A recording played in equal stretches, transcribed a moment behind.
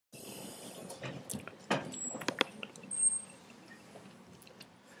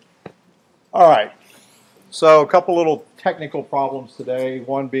All right. So a couple little technical problems today.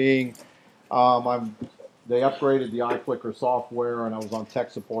 One being, they upgraded the iClicker software, and I was on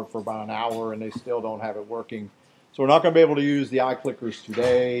tech support for about an hour, and they still don't have it working. So we're not going to be able to use the iClickers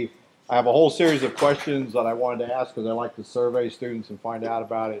today. I have a whole series of questions that I wanted to ask because I like to survey students and find out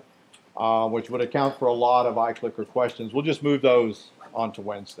about it, which would account for a lot of iClicker questions. We'll just move those on to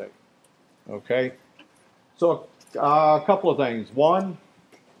Wednesday. Okay. So a couple of things. One,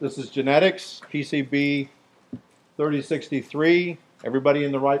 this is genetics, PCB 3063. Everybody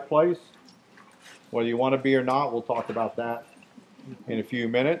in the right place? Whether you want to be or not, we'll talk about that in a few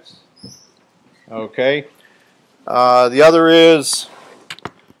minutes. Okay. The other is,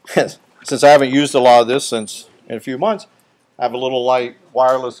 since I haven't used a lot of this in a few months, I have a little light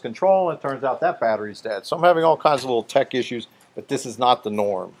wireless control, and it turns out that battery's dead. So I'm having all kinds of little tech issues, but this is not the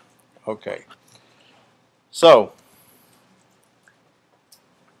norm. Okay. So,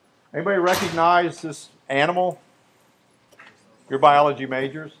 anybody recognize this animal? Your biology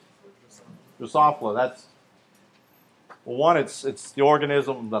majors? Drosophila. That's, well, one, it's the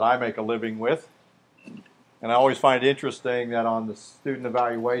organism that I make a living with. And I always find it interesting that on the student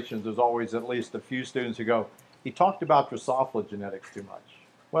evaluations, there's always at least a few students who go, he talked about Drosophila genetics too much.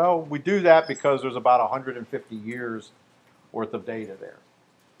 Well, we do that because there's about 150 years worth of data there.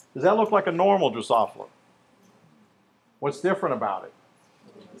 Does that look like a normal Drosophila? What's different about it?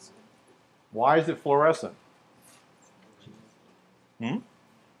 Why is it fluorescent?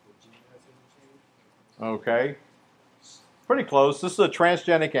 Okay. Pretty close. This is a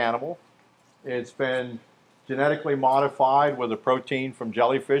transgenic animal. It's been genetically modified with a protein from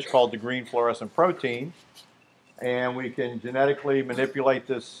jellyfish called the green fluorescent protein. And we can genetically manipulate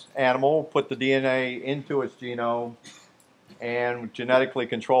this animal, put the DNA into its genome, and genetically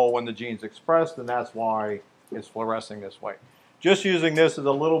control when the gene's expressed, and that's why it's fluorescing this way. Just using this as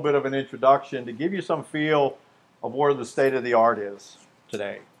a little bit of an introduction to give you some feel of where the state of the art is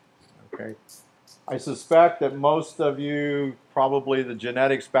today. Okay. I suspect that most of you, probably the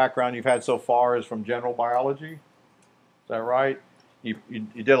genetics background you've had so far is from general biology. Is that right? You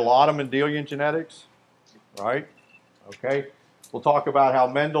did a lot of Mendelian genetics, right? Okay. We'll talk about how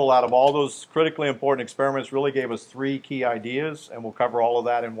Mendel, out of all those critically important experiments, really gave us 3 key ideas, and we'll cover all of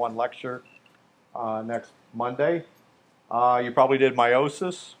that in one lecture next Monday. You probably did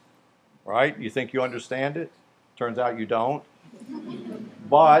meiosis, right? You think you understand it. Turns out you don't.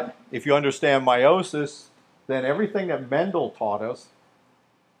 But if you understand meiosis, then everything that Mendel taught us,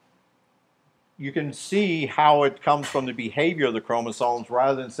 you can see how it comes from the behavior of the chromosomes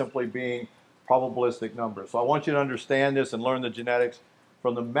rather than simply being probabilistic numbers. So I want you to understand this and learn the genetics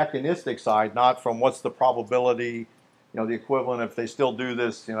from the mechanistic side, not from what's the probability, the equivalent, if they still do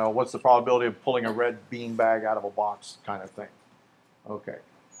this, what's the probability of pulling a red beanbag out of a box kind of thing. Okay.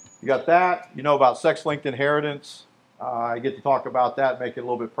 You got that. You know about sex-linked inheritance. I get to talk about that, make it a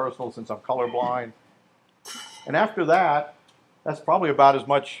little bit personal since I'm colorblind. And after that, that's probably about as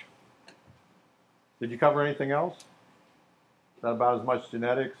much. Did you cover anything else? Is that about as much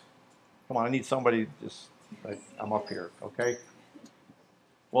genetics? Come on, I need somebody just, I'm up here, okay?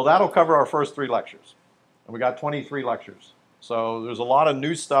 Well, that'll cover our first 3 lectures. And we got 23 lectures. So there's a lot of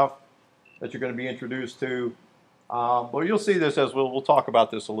new stuff that you're going to be introduced to. But you'll see this as we'll talk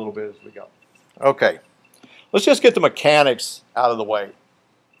about this a little bit as we go. Okay. Let's just get the mechanics out of the way.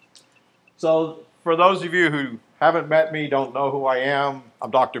 So for those of you who haven't met me, don't know who I am, I'm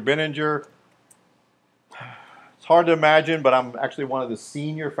Dr. Binninger. It's hard to imagine, but I'm actually one of the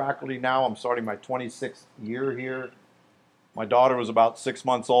senior faculty now. I'm starting my 26th year here. My daughter was about 6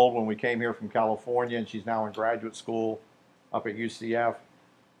 months old when we came here from California, and she's now in graduate school up at UCF.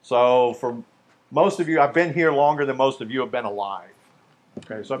 So for most of you, I've been here longer than most of you have been alive.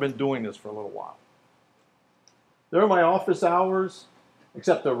 Okay, so I've been doing this for a little while. There are my office hours,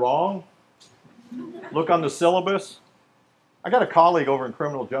 except they're wrong. Look on the syllabus. I got a colleague over in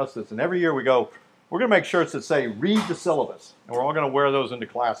criminal justice, and every year we go, we're going to make shirts that say, read the syllabus. And we're all going to wear those into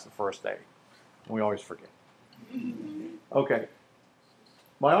class the first day. And we always forget. Okay.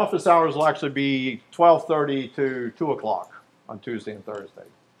 My office hours will actually be 12:30 to 2 o'clock on Tuesday and Thursday.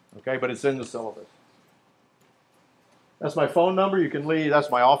 Okay, but it's in the syllabus. That's my phone number. You can leave, that's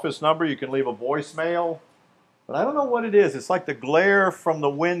my office number. You can leave a voicemail. But I don't know what it is. It's like the glare from the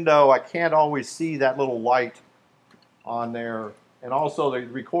window. I can't always see that little light on there. And also the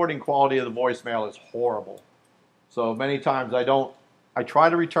recording quality of the voicemail is horrible. So many times I try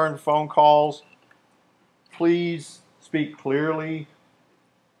to return phone calls. Please speak clearly.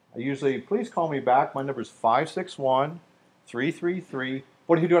 I usually, please call me back. My number is 561-333.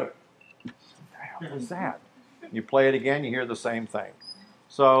 What are you doing? What the hell was that? You play it again, you hear the same thing.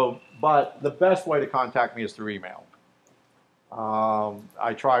 So, but the best way to contact me is through email.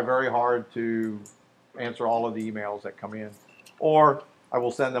 I try very hard to answer all of the emails that come in, or I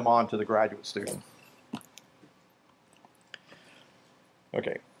will send them on to the graduate student.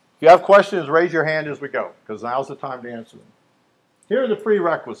 Okay. If you have questions, raise your hand as we go, because now's the time to answer them. Here are the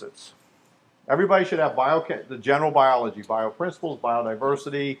prerequisites. Everybody should have the general biology, bioprinciples,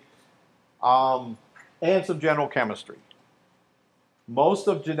 biodiversity, and some general chemistry. Most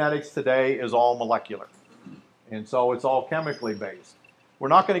of genetics today is all molecular, and so it's all chemically based. We're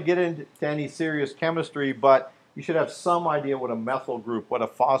not going to get into any serious chemistry, but you should have some idea what a methyl group, what a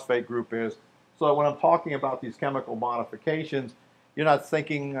phosphate group is, so that when I'm talking about these chemical modifications, you're not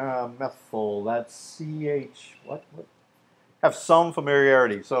thinking methyl, that's CH, what? Have some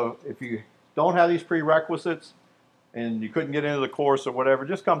familiarity. So if you don't have these prerequisites and you couldn't get into the course or whatever,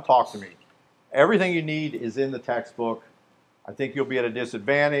 just come talk to me. Everything you need is in the textbook. I think you'll be at a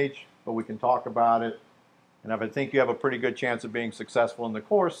disadvantage, but we can talk about it. And if I think you have a pretty good chance of being successful in the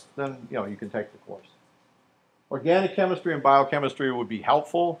course, then you can take the course. Organic chemistry and biochemistry would be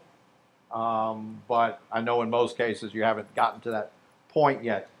helpful, but I know in most cases you haven't gotten to that point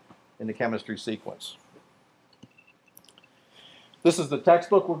yet in the chemistry sequence. This is the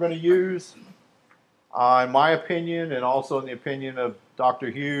textbook we're going to use. In my opinion, and also in the opinion of Dr.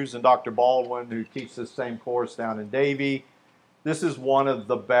 Hughes and Dr. Baldwin, who teach this same course down in Davie, this is one of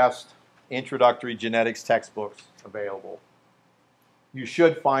the best introductory genetics textbooks available. You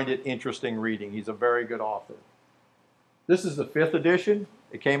should find it interesting reading. He's a very good author. This is the 5th edition.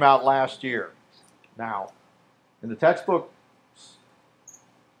 It came out last year. Now, in the textbook,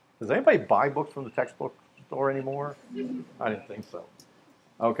 does anybody buy books from the textbook store anymore? I didn't think so.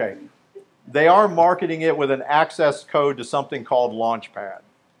 Okay. They are marketing it with an access code to something called Launchpad.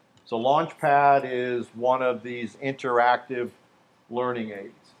 So Launchpad is one of these interactive learning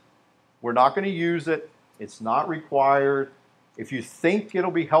aids. We're not going to use it. It's not required. If you think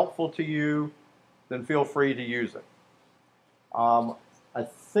it'll be helpful to you, then feel free to use it. I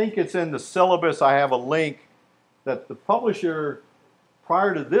think it's in the syllabus. I have a link that the publisher,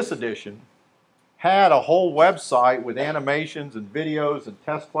 prior to this edition, had a whole website with animations and videos and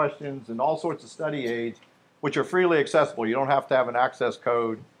test questions and all sorts of study aids, which are freely accessible. You don't have to have an access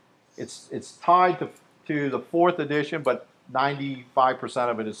code. It's tied to the 4th edition, but 95%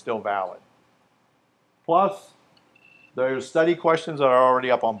 of it is still valid. Plus, there's study questions that are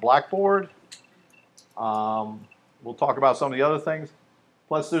already up on Blackboard. We'll talk about some of the other things.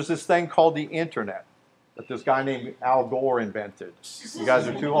 Plus, there's this thing called the internet that this guy named Al Gore invented. You guys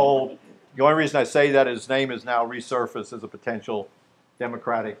are too old. The only reason I say that his name is now resurfaced as a potential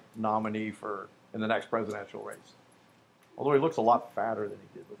Democratic nominee in the next presidential race. Although he looks a lot fatter than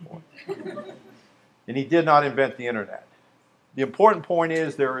he did before. And he did not invent the internet. The important point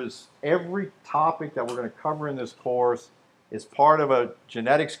is every topic that we're going to cover in this course is part of a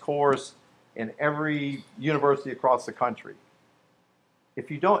genetics course in every university across the country.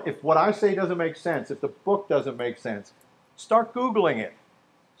 If what I say doesn't make sense, if the book doesn't make sense, start Googling it.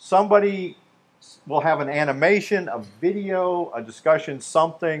 Somebody will have an animation, a video, a discussion,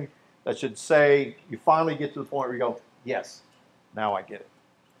 something that should say, you finally get to the point where you go, yes, now I get it.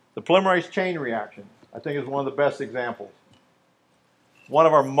 The polymerase chain reaction, I think, is one of the best examples. One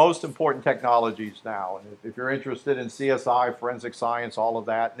of our most important technologies now. And if you're interested in CSI, forensic science, all of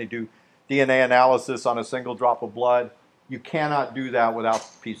that, and they do DNA analysis on a single drop of blood, you cannot do that without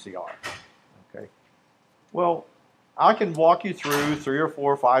PCR. Okay. Well, I can walk you through 3 or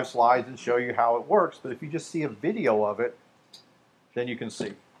 4 or 5 slides and show you how it works, but if you just see a video of it, then you can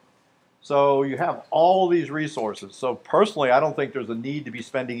see. So you have all these resources. So personally, I don't think there's a need to be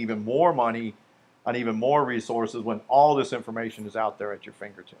spending even more money on even more resources when all this information is out there at your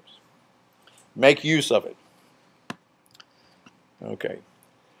fingertips. Make use of it. Okay.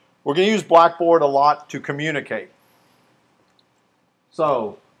 We're going to use Blackboard a lot to communicate.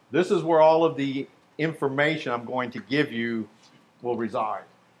 So this is where all of the information I'm going to give you will reside.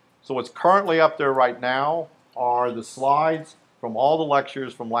 So what's currently up there right now are the slides from all the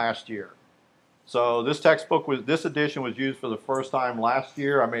lectures from last year. So this this edition was used for the first time last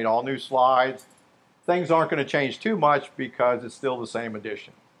year. I made all new slides. Things aren't going to change too much because it's still the same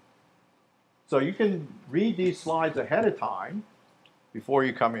edition. So you can read these slides ahead of time before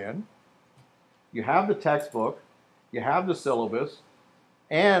you come in. You have the textbook, you have the syllabus,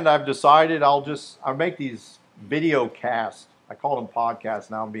 and I've decided I'll make these video casts. I call them podcasts,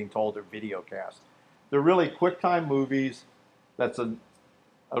 now I'm being told they're video casts. They're really QuickTime movies. That's a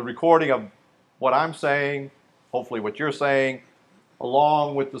recording of what I'm saying, hopefully what you're saying,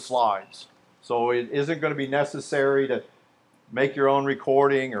 along with the slides. So it isn't going to be necessary to make your own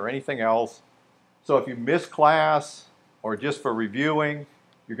recording or anything else. So if you miss class or just for reviewing,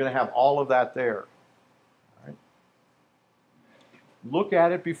 you're going to have all of that there. All right? Look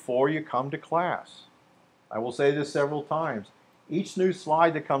at it before you come to class. I will say this several times. Each new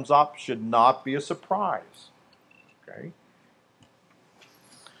slide that comes up should not be a surprise. Okay?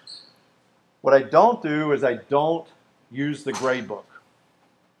 What I don't do is I don't use the grade book.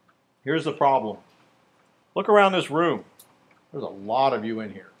 Here's the problem. Look around this room. There's a lot of you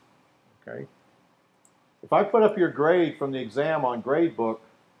in here. Okay? If I put up your grade from the exam on grade book,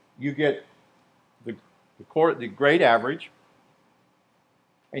 you get the grade average,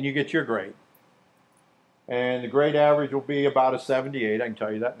 and you get your grade. And the grade average will be about a 78, I can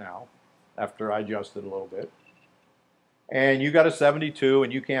tell you that now, after I adjusted a little bit. And you got a 72,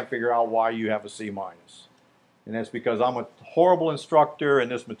 and you can't figure out why you have a C minus. And that's because I'm a horrible instructor,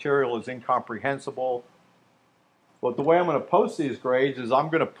 and this material is incomprehensible. But the way I'm going to post these grades is I'm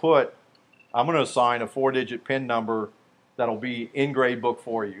going to assign a 4-digit PIN number that'll be in grade book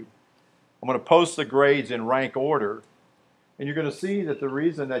for you. I'm going to post the grades in rank order. And you're going to see that the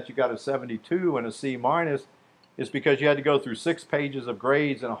reason that you got a 72 and a C minus is because you had to go through 6 pages of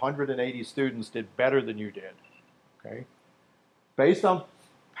grades and 180 students did better than you did. Okay? Based on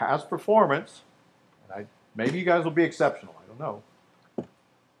past performance, and maybe you guys will be exceptional, I don't know.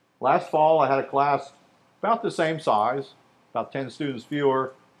 Last fall I had a class about the same size, about 10 students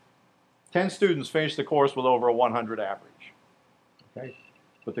fewer. 10 students finished the course with over a 100 average. Okay?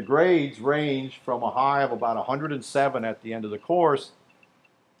 But the grades range from a high of about 107 at the end of the course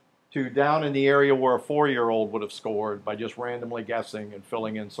to down in the area where a 4-year-old would have scored by just randomly guessing and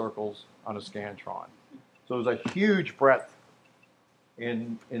filling in circles on a Scantron. So there's a huge breadth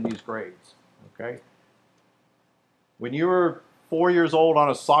in these grades. Okay? When you were 4 years old on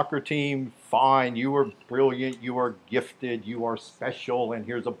a soccer team, fine, you were brilliant, you are gifted, you are special, and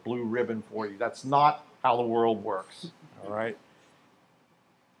here's a blue ribbon for you. That's not how the world works. All right?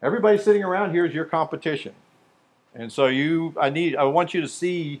 Everybody sitting around here is your competition. And so I want you to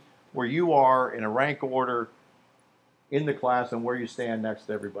see where you are in a rank order in the class and where you stand next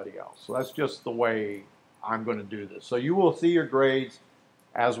to everybody else. So that's just the way I'm going to do this. So you will see your grades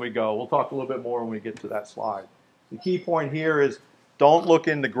as we go. We'll talk a little bit more when we get to that slide. The key point here is don't look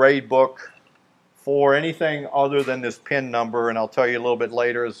in the grade book for anything other than this PIN number, and I'll tell you a little bit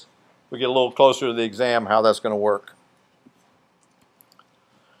later as we get a little closer to the exam how that's going to work.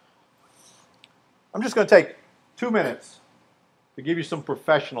 I'm just going to take 2 minutes to give you some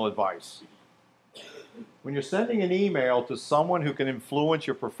professional advice. When you're sending an email to someone who can influence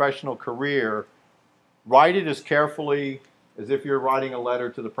your professional career, write it as carefully as if you're writing a letter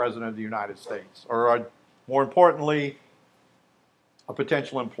to the President of the United States, or more importantly, a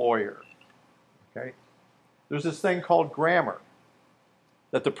potential employer. Okay? There's this thing called grammar,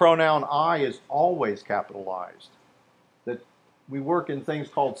 that the pronoun I is always capitalized, that we work in things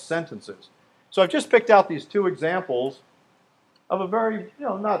called sentences. So I've just picked out these 2 examples of a very,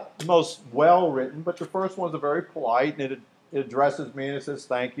 not the most well-written, but the first one's a very polite, and it addresses me and it says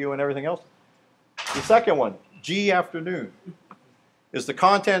thank you and everything else. The second one, G afternoon, is the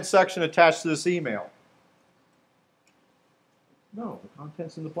content section attached to this email. No, the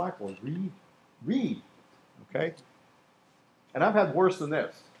content's in the blackboard. Read. Okay? And I've had worse than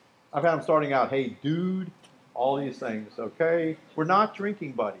this. I've had them starting out, hey, dude, all these things, okay? We're not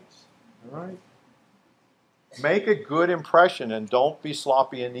drinking buddies. All right? Make a good impression and don't be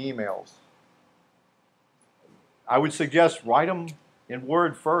sloppy in the emails. I would suggest write them in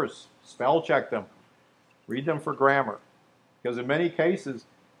Word first. Spell check them. Read them for grammar. Because in many cases,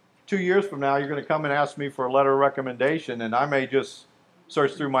 2 years from now, you're going to come and ask me for a letter of recommendation, and I may just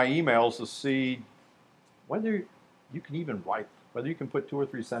search through my emails to see whether you can even write, whether you can put 2 or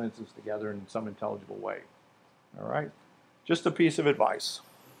 3 sentences together in some intelligible way. All right? Just a piece of advice.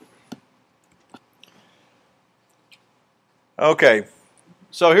 Okay,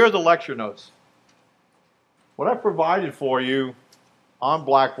 so here are the lecture notes. What I've provided for you on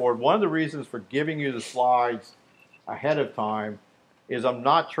Blackboard, one of the reasons for giving you the slides ahead of time is I'm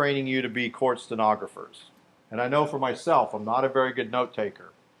not training you to be court stenographers. And I know for myself, I'm not a very good note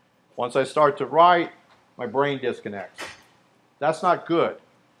taker. Once I start to write, my brain disconnects. That's not good.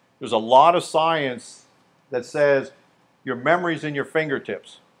 There's a lot of science that says your memory's in your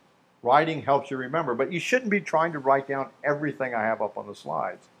fingertips. Writing helps you remember, but you shouldn't be trying to write down everything I have up on the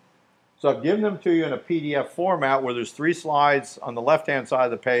slides. So I've given them to you in a PDF format where there's 3 slides on the left-hand side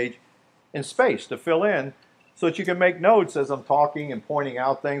of the page and space to fill in so that you can make notes as I'm talking and pointing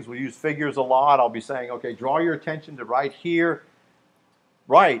out things. We use figures a lot. I'll be saying, okay, draw your attention to right here.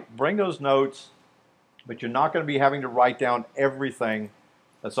 Right, bring those notes. but you're not going to be having to write down everything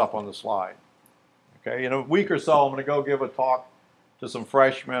that's up on the slide. Okay, in a week or so, I'm going to go give a talk to some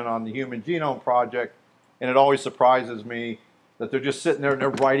freshmen on the Human Genome Project, and it always surprises me that they're just sitting there and they're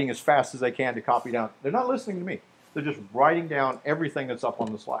writing as fast as they can to copy down. They're not listening to me. They're just writing down everything that's up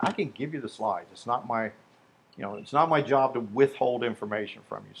on the slide. I can give you the slides. It's not my, it's not my job to withhold information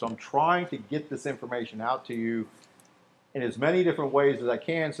from you. So I'm trying to get this information out to you in as many different ways as I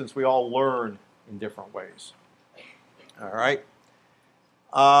can, since we all learn in different ways. All right.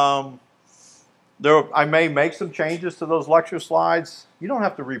 I may make some changes to those lecture slides. You don't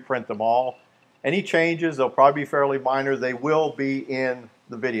have to reprint them all. Any changes, they'll probably be fairly minor. They will be in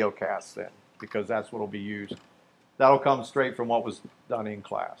the video cast then, because that's what will be used. That'll come straight from what was done in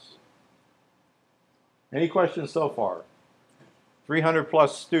class. Any questions so far? 300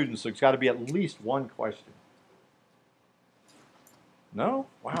 plus students, so it's got to be at least one question. No?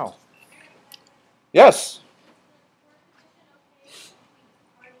 Wow. Yes?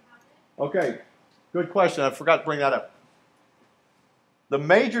 Okay, good question. I forgot to bring that up. The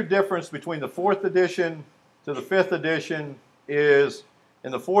major difference between the 4th edition to the 5th edition is,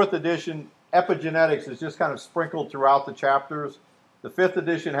 in the 4th edition, epigenetics is just kind of sprinkled throughout the chapters. The 5th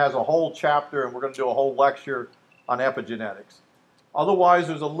edition has a whole chapter, and we're going to do a whole lecture on epigenetics. Otherwise,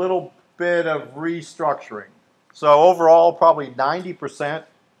 there's a little bit of restructuring. So overall, probably 90%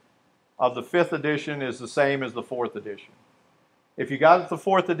 of the 5th edition is the same as the 4th edition. If you got it the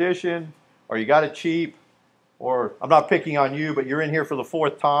 4th edition, or you got it cheap, or I'm not picking on you, but you're in here for the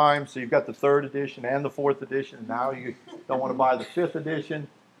 4th time, so you've got the 3rd edition and the 4th edition, and now you don't want to buy the 5th edition,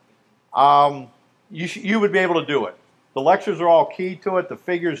 you would be able to do it. The lectures are all key to it. The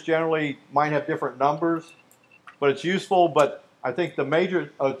figures generally might have different numbers, but it's useful. But I think the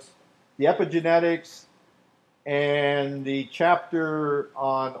major, the epigenetics and the chapter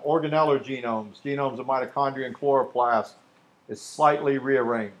on organellar genomes, genomes of mitochondria and chloroplast, is slightly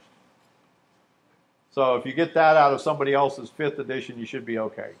rearranged. So if you get that out of somebody else's 5th edition, you should be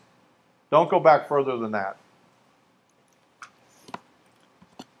okay. Don't go back further than that.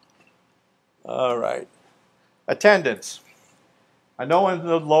 All right. Attendance. I know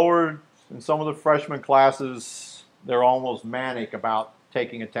in some of the freshman classes, they're almost manic about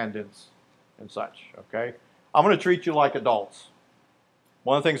taking attendance and such, okay? I'm going to treat you like adults.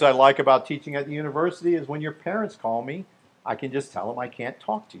 One of the things I like about teaching at the university is when your parents call me, I can just tell them I can't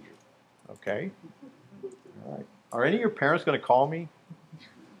talk to you, okay? All right. Are any of your parents going to call me?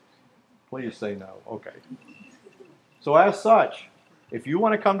 Please say no. Okay. So as such, if you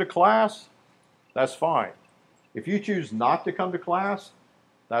want to come to class, that's fine. If you choose not to come to class,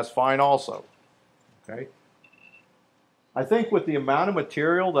 that's fine also. Okay? I think with the amount of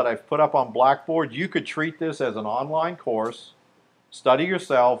material that I've put up on Blackboard, you could treat this as an online course, study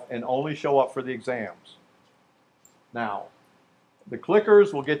yourself, and only show up for the exams. Now, the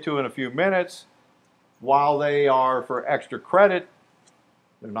clickers we'll get to in a few minutes. While they are for extra credit,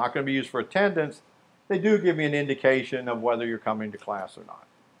 they're not going to be used for attendance, they do give me an indication of whether you're coming to class or not.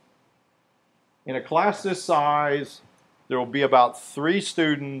 In a class this size, there will be about 3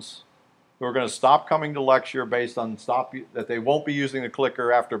 students who are going to stop coming to lecture based on that they won't be using the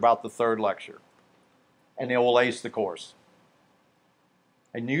clicker after about the 3rd lecture. And they will ace the course.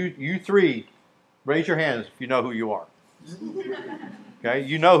 And you 3, raise your hands if you know who you are. Okay,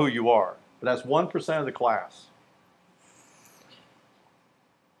 you know who you are. But that's 1% of the class.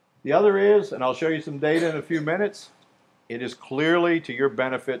 The other is, and I'll show you some data in a few minutes, it is clearly to your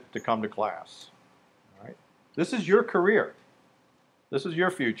benefit to come to class. All right? This is your career. This is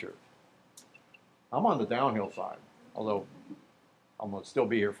your future. I'm on the downhill side, although I'm going to still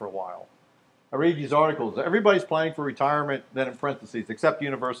be here for a while. I read these articles. Everybody's planning for retirement, then in parentheses, except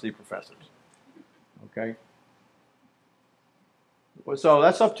university professors. Okay? So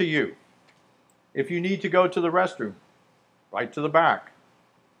that's up to you. If you need to go to the restroom, right to the back.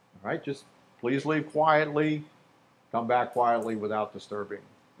 All right, just please leave quietly, come back quietly without disturbing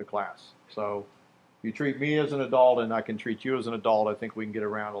the class. So if you treat me as an adult and I can treat you as an adult, I think we can get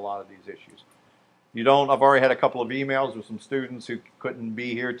around a lot of these issues. I've already had a couple of emails with some students who couldn't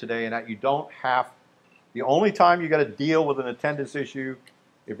be here today, and that you don't have, the only time you got to deal with an attendance issue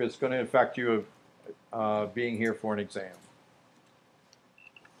if it's going to affect you being here for an exam.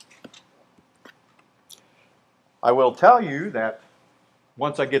 I will tell you that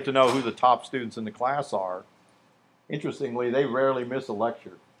once I get to know who the top students in the class are, interestingly, they rarely miss a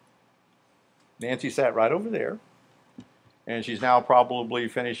lecture. Nancy sat right over there, and she's now probably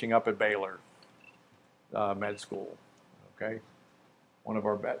finishing up at Baylor med school. Okay, one of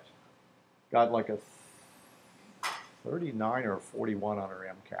our bets got like a 39 or a 41 on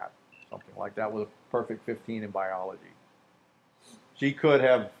her MCAT. something like that, with a perfect 15 in biology. She could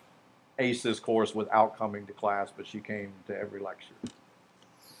have aced this course without coming to class, but she came to every lecture.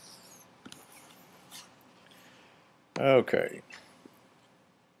 Okay.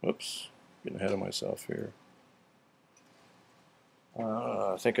 Whoops, getting ahead of myself here.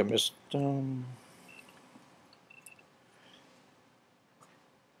 I think I missed. Wow,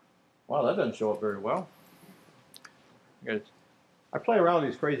 that doesn't show up very well. I play around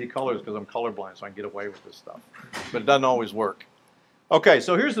with these crazy colors because I'm colorblind, so I can get away with this stuff. But it doesn't always work. Okay,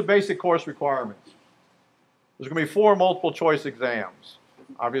 so here's the basic course requirements. There's going to be 4 multiple choice exams.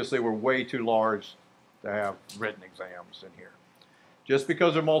 Obviously, we're way too large to have written exams in here. Just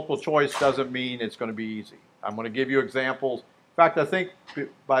because they're multiple choice doesn't mean it's going to be easy. I'm going to give you examples. In fact, I think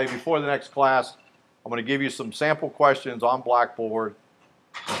before the next class, I'm going to give you some sample questions on Blackboard,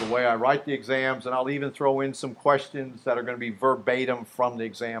 the way I write the exams, and I'll even throw in some questions that are going to be verbatim from the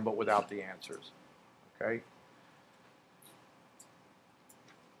exam but without the answers. Okay?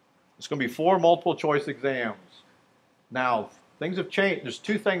 It's going to be 4 multiple choice exams. Now, things have changed. There's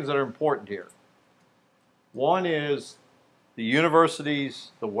 2 things that are important here. One is the universities,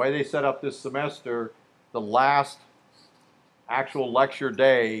 the way they set up this semester, the last actual lecture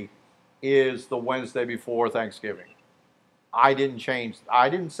day is the Wednesday before Thanksgiving. I didn't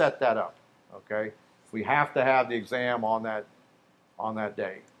set that up, okay? We have to have the exam on that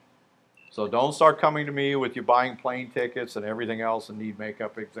day. So don't start coming to me with you buying plane tickets and everything else and need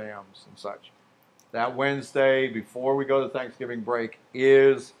makeup exams and such. That Wednesday before we go to Thanksgiving break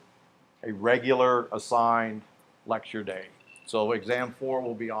is a regular assigned lecture day. So exam 4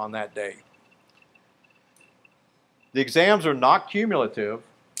 will be on that day. The exams are not cumulative,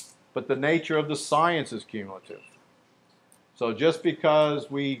 but the nature of the science is cumulative. So just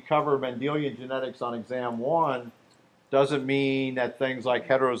because we cover Mendelian genetics on exam 1 doesn't mean that things like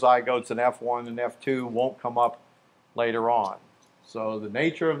heterozygotes and F1 and F2 won't come up later on. So the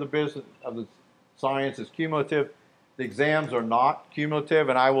nature of the business of the science is cumulative. The exams are not cumulative,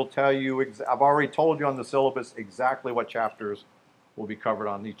 and I will tell you, I've already told you on the syllabus exactly what chapters will be covered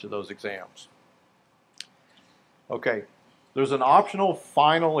on each of those exams. Okay, there's an optional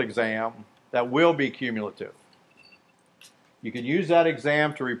final exam that will be cumulative. You can use that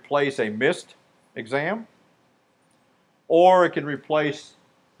exam to replace a missed exam, or it can replace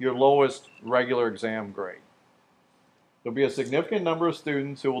your lowest regular exam grade. There'll be a significant number of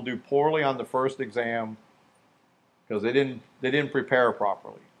students who will do poorly on the first exam because they didn't prepare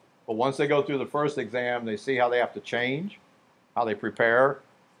properly. But once they go through the first exam, they see how they have to change, how they prepare,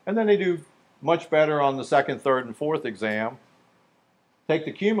 and then they do much better on the second, third, and fourth exam. Take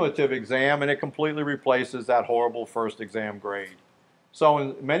the cumulative exam, and it completely replaces that horrible first exam grade. So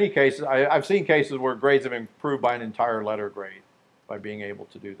in many cases, I've seen cases where grades have improved by an entire letter grade by being able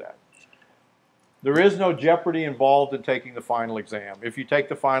to do that. There is no jeopardy involved in taking the final exam. If you take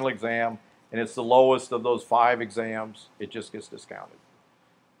the final exam and it's the lowest of those 5 exams, it just gets discounted.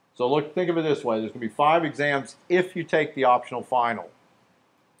 So think of it this way. There's going to be 5 exams if you take the optional final.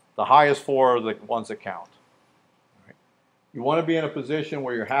 The highest 4 are the ones that count. You want to be in a position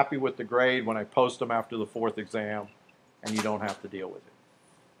where you're happy with the grade when I post them after the 4th exam, and you don't have to deal with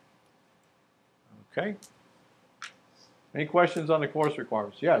it. Okay? Any questions on the course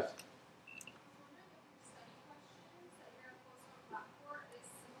requirements? Yes?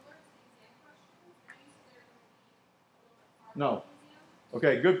 No.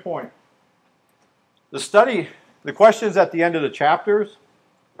 Okay, good point. The questions at the end of the chapters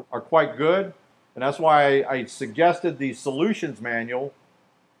are quite good. And that's why I suggested the solutions manual,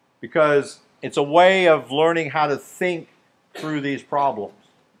 because it's a way of learning how to think through these problems.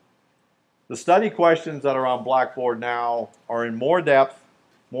 The study questions that are on Blackboard now are in more depth,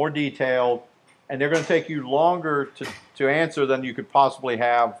 more detailed, and they're going to take you longer to answer than you could possibly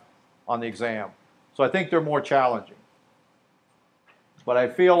have on the exam. So I think they're more challenging. But I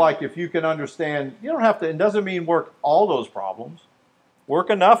feel like if you can understand, you don't have to, it doesn't mean work all those problems. Work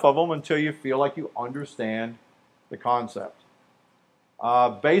enough of them until you feel like you understand the concept.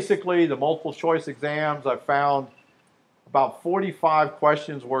 Basically, the multiple choice exams, I've found about 45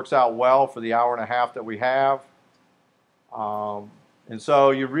 questions works out well for the hour and a half that we have. And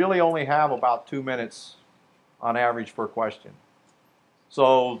so you really only have about 2 minutes on average per question.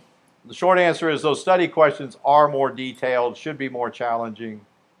 So the short answer is those study questions are more detailed, should be more challenging,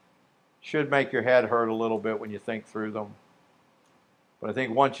 should make your head hurt a little bit when you think through them. But I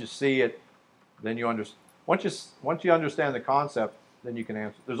think once you see it, then you understand. Once you understand the concept, then you can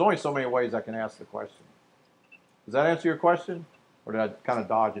answer. There's only so many ways I can ask the question. Does that answer your question? Or did I kind of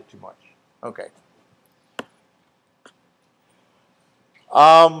dodge it too much? Okay.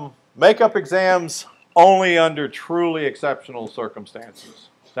 Makeup exams only under truly exceptional circumstances.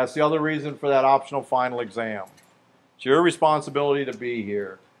 That's the other reason for that optional final exam. It's your responsibility to be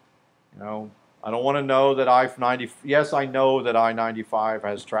here. You know, I don't want to know that I-90. Yes, I know that I-95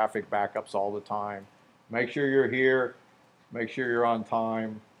 has traffic backups all the time. Make sure you're here. Make sure you're on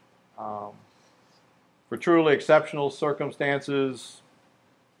time. For truly exceptional circumstances,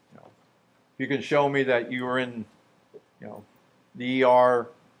 you know, if you can show me that you were in, you know, the ER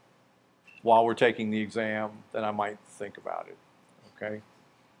while we're taking the exam, then I might think about it. Okay.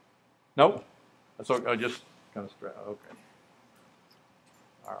 Nope. That's okay. I just kind of stress. Okay.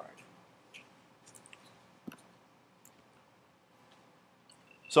 All right.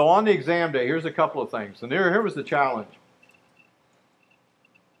 So on the exam day, here's a couple of things. And here was the challenge.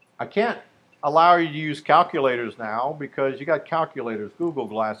 I can't allow you to use calculators now because you got calculators, Google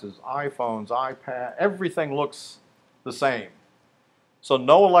Glasses, iPhones, iPad, everything looks the same. So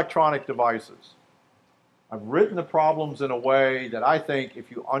no electronic devices. I've written the problems in a way that I think if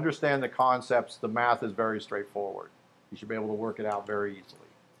you understand the concepts, the math is very straightforward. You should be able to work it out very easily.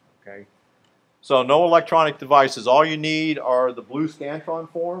 Okay? So no electronic devices. All you need are the blue Scantron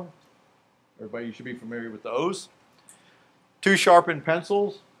form. Everybody, you should be familiar with those. 2 sharpened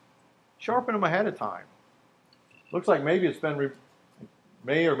pencils. Sharpen them ahead of time. Looks like maybe it's been,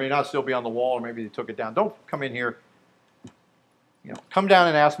 may or may not still be on the wall, or maybe they took it down. Don't come in here. You know, come down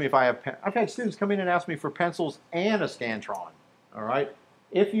and ask me if I have I've had students come in and ask me for pencils and a Scantron. All right.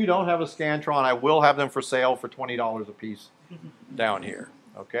 If you don't have a Scantron, I will have them for sale for $20 a piece down here.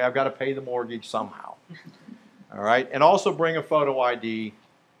 Okay. I've got to pay the mortgage somehow. All right. And also bring a photo ID,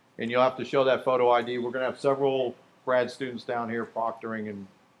 and you'll have to show that photo ID. We're going to have several grad students down here proctoring and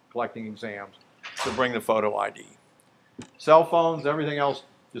collecting exams, so bring the photo ID. Cell phones, everything else,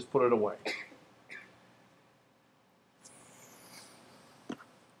 just put it away.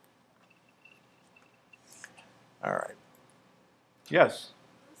 All right. Yes?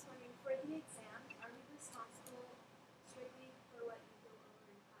 I was wondering, for the exam, are you responsible strictly for what you go over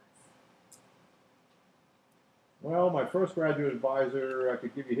in class? Well, my first graduate advisor, I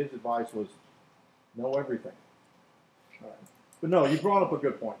could give you his advice, was know everything. All right. But no, you brought up a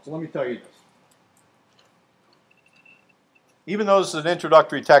good point, so let me tell you this. Even though this is an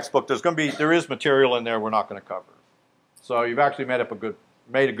introductory textbook, there is material in there we're not going to cover. So you've actually made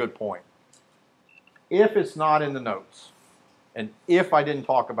a good point. If it's not in the notes, and if I didn't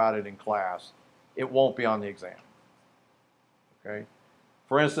talk about it in class, it won't be on the exam. Okay?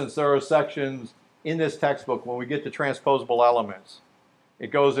 For instance, there are sections in this textbook when we get to transposable elements.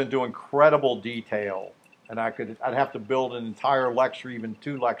 It goes into incredible detail, and I'd have to build an entire lecture, even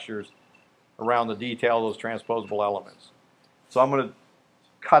 2 lectures, around the detail of those transposable elements. So I'm going to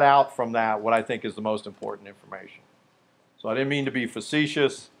cut out from that what I think is the most important information. So I didn't mean to be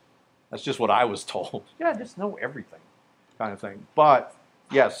facetious. That's just what I was told. Yeah, just know everything kind of thing. But,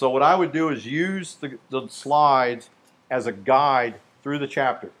 yes, so what I would do is use the slides as a guide through the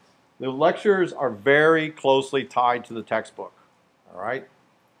chapter. The lectures are very closely tied to the textbook. All right?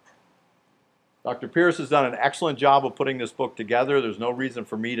 Dr. Pierce has done an excellent job of putting this book together. There's no reason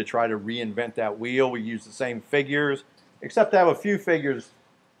for me to try to reinvent that wheel. We use the same figures, except I have a few figures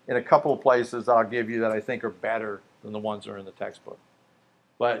in a couple of places that I'll give you that I think are better than the ones that are in the textbook.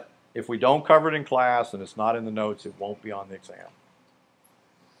 But if we don't cover it in class and it's not in the notes, it won't be on the exam.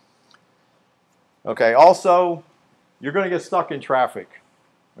 Okay, also, you're going to get stuck in traffic,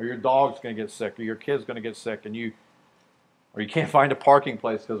 or your dog's going to get sick, or your kid's going to get sick, and you can't find a parking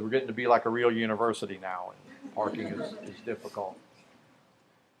place because we're getting to be like a real university now, and parking is difficult.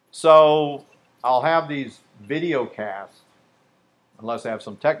 So I'll have these video casts, unless I have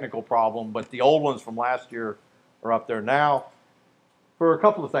some technical problem, but the old ones from last year are up there now for a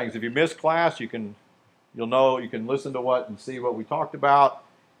couple of things. If you miss class, you can listen to what and see what we talked about.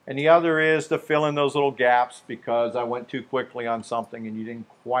 And the other is to fill in those little gaps because I went too quickly on something and you didn't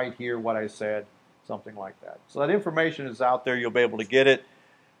quite hear what I said, something like that. So that information is out there. You'll be able to get it.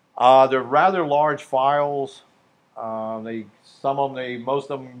 They're rather large files. Most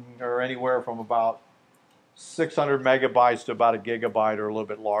of them are anywhere from about 600 megabytes to about a gigabyte or a little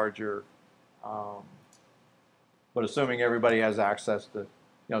bit larger. But assuming everybody has access to,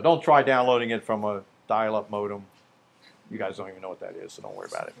 don't try downloading it from a dial-up modem. You guys don't even know what that is, so don't worry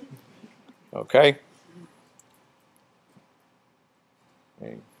about it. Okay?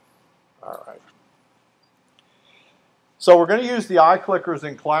 All right. So we're going to use the iClickers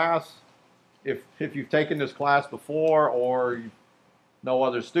in class. If you've taken this class before or you know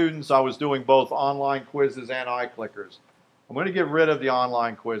other students, I was doing both online quizzes and iClickers. I'm going to get rid of the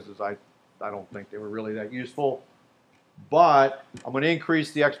online quizzes. I don't think they were really that useful. but I'm going to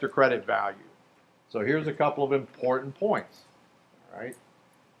increase the extra credit value. So here's a couple of important points. All right.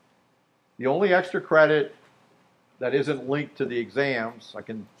 The only extra credit that isn't linked to the exams, I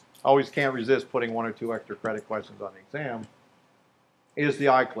always can't resist putting 1 or 2 extra credit questions on the exam, is the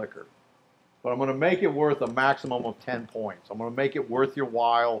iClicker. But I'm going to make it worth a maximum of 10 points. I'm going to make it worth your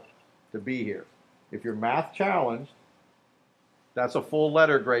while to be here. If you're math challenged, that's a full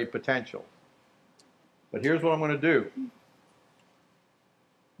letter grade potential. But here's what I'm going to do.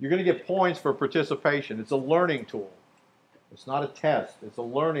 You're going to get points for participation. It's a learning tool. It's not a test. It's a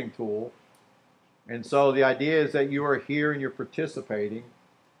learning tool. And so the idea is that you are here and you're participating.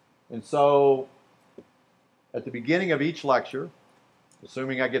 And so at the beginning of each lecture,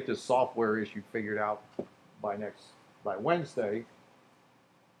 assuming I get this software issue figured out by Wednesday,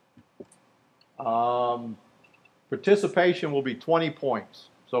 participation will be 20 points.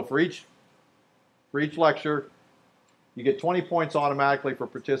 So for each lecture, you get 20 points automatically for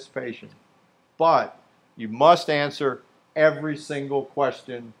participation. But you must answer every single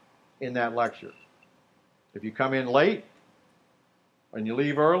question in that lecture. If you come in late and you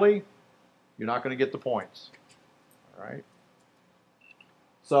leave early, you're not going to get the points. All right?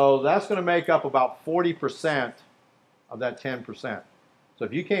 So that's going to make up about 40% of that 10%. So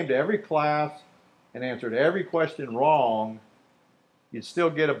if you came to every class and answered every question wrong, you'd still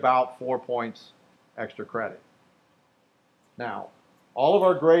get about 4 points extra credit. Now, all of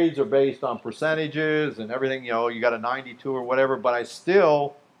our grades are based on percentages and everything, you got a 92 or whatever, but I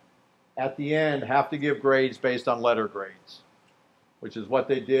still, at the end, have to give grades based on letter grades, which is what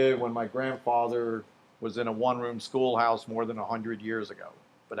they did when my grandfather was in a one-room schoolhouse more than 100 years ago.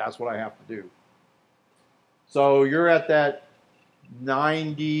 But that's what I have to do. So you're at that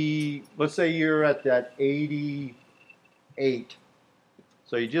 90, let's say you're at that 88.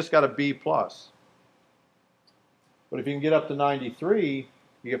 So you just got a B plus. But if you can get up to 93,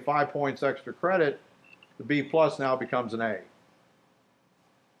 you get 5 points extra credit. The B plus now becomes an A.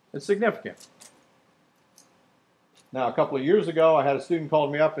 It's significant. Now, a couple of years ago, I had a student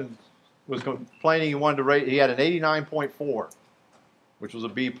called me up and was complaining he wanted to rate, he had an 89.4, which was a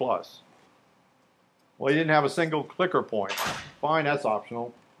B plus. Well, he didn't have a single clicker point. Fine, that's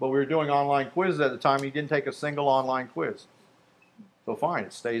optional. But we were doing online quizzes at the time. He didn't take a single online quiz. So fine,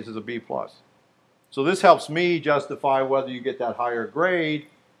 it stays as a B plus. So this helps me justify whether you get that higher grade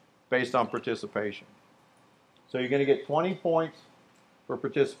based on participation. So you're going to get 20 points for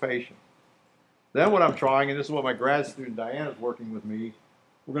participation. Then what I'm trying, and this is what my grad student Diana is working with me,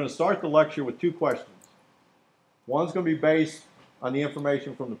 we're going to start the lecture with 2 questions. One's going to be based on the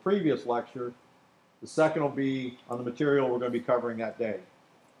information from the previous lecture. The second will be on the material we're going to be covering that day.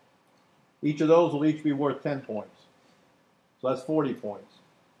 Each of those will each be worth 10 points. So that's 40 points.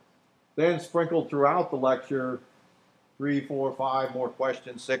 Then sprinkled throughout the lecture, 3, 4, 5 more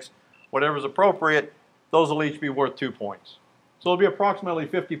questions, 6, whatever's appropriate, those will each be worth 2 points. So it'll be approximately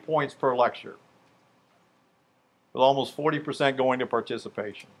 50 points per lecture, with almost 40% going to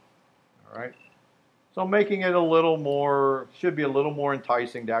participation. All right? So making it a little more, should be a little more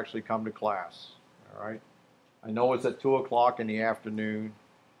enticing to actually come to class. All right? I know it's at 2 o'clock in the afternoon,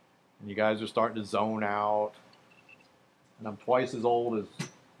 and you guys are starting to zone out, and I'm twice as old as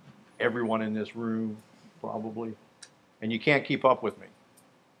everyone in this room, probably, and you can't keep up with me,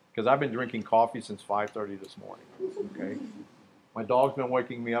 because I've been drinking coffee since 5:30 this morning, okay? My dog's been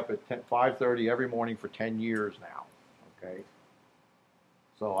waking me up at 5:30 every morning for 10 years now, okay?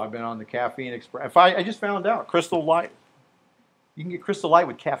 So I've been on the caffeine express. I just found out, Crystal Light, you can get Crystal Light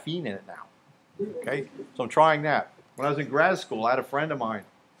with caffeine in it now, okay? So I'm trying that. When I was in grad school, I had a friend of mine.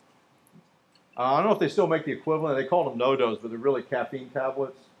 I don't know if they still make the equivalent. They called them no-dos, but they're really caffeine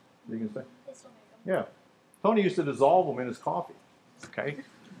tablets. You can say? They still make them. Yeah. Tony used to dissolve them in his coffee. Okay?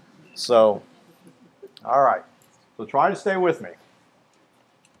 So, all right. So try to stay with me.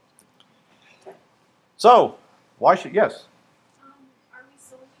 So, why should, yes? Are we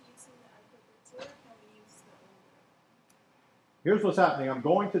solely using the iClicker 2 or can we use the older? Here's what's happening. I'm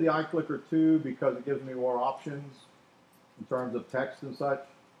going to the iClicker 2 because it gives me more options in terms of text and such.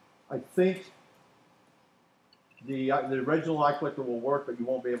 I think the original iClicker will work, but you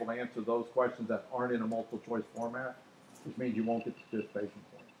won't be able to answer those questions that aren't in a multiple choice format, which means you won't get the participation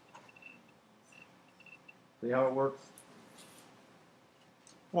points. See how it works?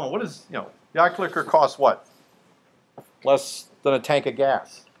 Come on, what is, the iClicker costs what? Less than a tank of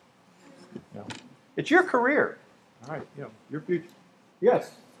gas. It's your career. All right, your future. Yes?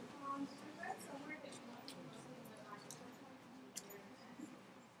 Is that somewhere that you want to use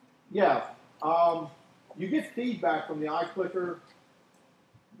the Yeah. You get feedback from the iClicker.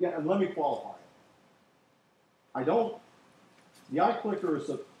 Yeah, and let me qualify. I don't The iClicker is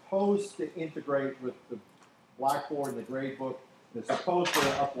supposed to integrate with the Blackboard and the gradebook. It's supposed to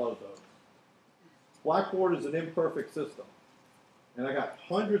upload those. Blackboard is an imperfect system. And I got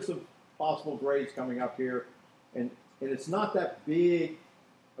hundreds of possible grades coming up here, and it's not that big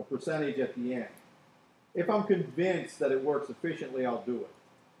a percentage at the end. If I'm convinced that it works efficiently, I'll do it.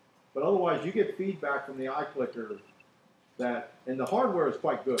 But otherwise, you get feedback from the iClicker that, and the hardware is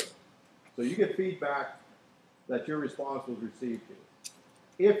quite good. So you get feedback that your response was received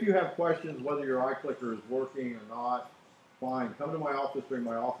here. If you have questions whether your iClicker is working or not, fine. Come to my office during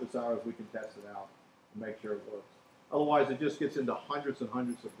my office hours. We can test it out and make sure it works. Otherwise, it just gets into hundreds and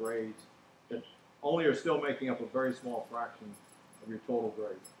hundreds of grades that only are still making up a very small fraction of your total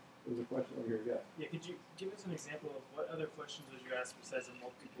grades. There's a question over here, yes. Yeah, could you give us an example of what other questions would you ask besides a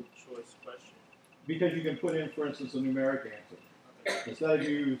multiple choice question? Because you can put in, for instance, a numeric answer. Okay. Instead of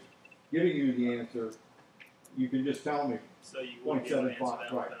giving you the answer, you can just tell me. So you won't be able to answer 0.75,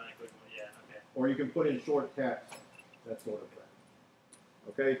 that right. with an iClicker. Yeah, okay. Or you can put in short text, that sort of thing.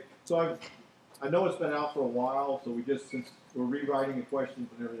 Okay, so I know it's been out for a while, so since we're rewriting the questions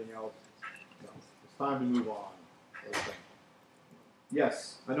and everything else, it's time to move on. Okay.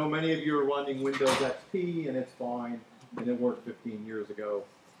 Yes, I know many of you are running Windows XP, and it's fine, and it worked 15 years ago.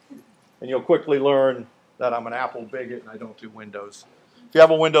 And you'll quickly learn that I'm an Apple bigot and I don't do Windows. If you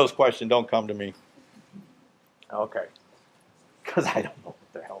have a Windows question, don't come to me. Okay. Because I don't know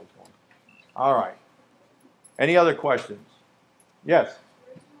what the hell is going on. All right. Any other questions? Yes?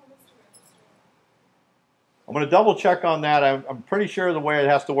 I'm going to double check on that. I'm pretty sure the way it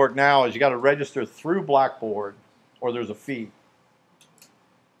has to work now is you got to register through Blackboard or there's a fee.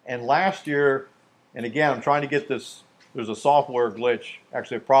 And last year, and again, I'm trying to get this, there's a software glitch,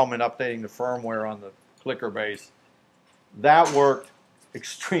 actually a problem in updating the firmware on the clicker base. That worked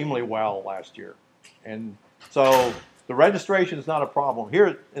extremely well last year. And so the registration is not a problem.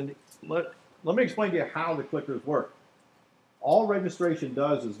 Here, and let me explain to you how the clickers work. All registration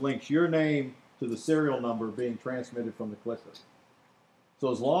does is links your name to the serial number being transmitted from the clicker.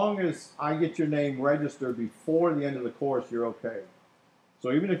 So as long as I get your name registered before the end of the course, you're okay.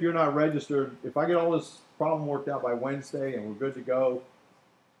 So even if you're not registered, if I get all this problem worked out by Wednesday and we're good to go,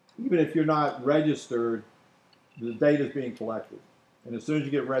 even if you're not registered, the data is being collected. And as soon as you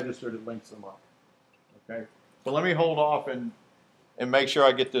get registered, it links them up. Okay? So let me hold off and make sure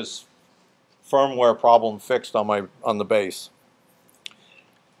I get this firmware problem fixed on the base.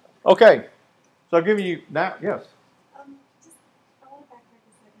 Okay. So I've given you now, yes? Just, I want to backtrack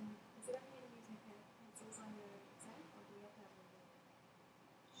a second. Is it okay to use mechanical pencils on your exam, or do you have to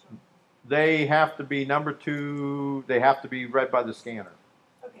have a They have to be number 2, they have to be read by the scanner.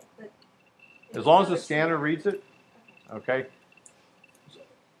 Okay, but As long as the scanner reads it, okay?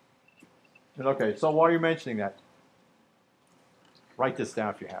 Okay, so while you're mentioning that, write this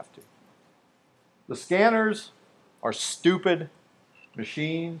down if you have to. The scanners are stupid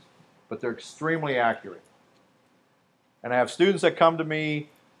machines, but they're extremely accurate. And I have students that come to me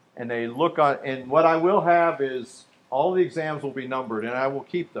and they look on, and what I will have is all the exams will be numbered and I will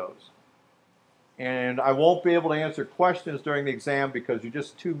keep those. And I won't be able to answer questions during the exam because you're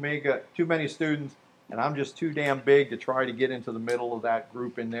just too many students, and I'm just too damn big to try to get into the middle of that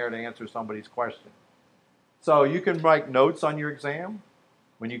group in there to answer somebody's question. So you can write notes on your exam.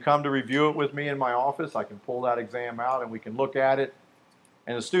 When you come to review it with me in my office, I can pull that exam out and we can look at it.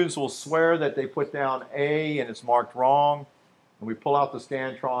 And the students will swear that they put down A and it's marked wrong. And we pull out the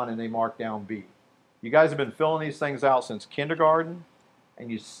Scantron and they mark down B. You guys have been filling these things out since kindergarten,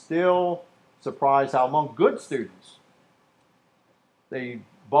 and you still surprised how among good students they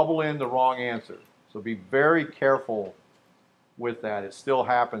bubble in the wrong answer. So be very careful with that. It still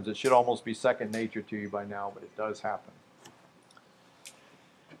happens. It should almost be second nature to you by now, but it does happen.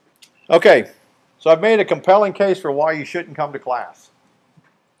 Okay, so I've made a compelling case for why you shouldn't come to class.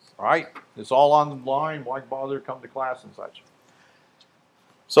 All right, it's all online. Why bother to come to class and such?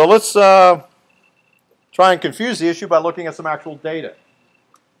 So let's try and confuse the issue by looking at some actual data.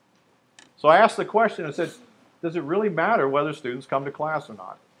 So I asked the question and said, does it really matter whether students come to class or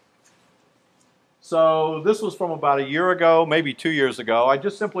not? So this was from about a year ago, maybe 2 years ago. I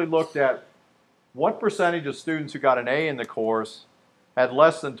just simply looked at what percentage of students who got an A in the course had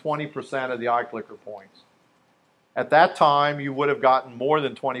less than 20% of the iClicker points. At that time, you would have gotten more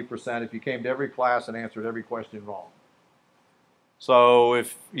than 20% if you came to every class and answered every question wrong. So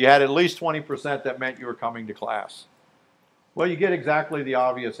if you had at least 20%, that meant you were coming to class. Well, you get exactly the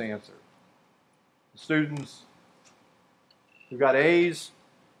obvious answer. Students who got A's,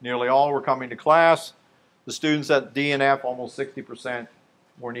 nearly all were coming to class. The students at D and F, almost 60%,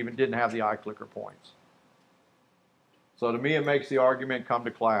 didn't have the iClicker points. So to me, it makes the argument come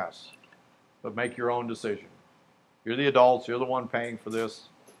to class, but make your own decision. You're the adults. You're the one paying for this.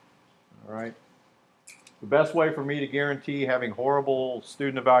 All right. The best way for me to guarantee having horrible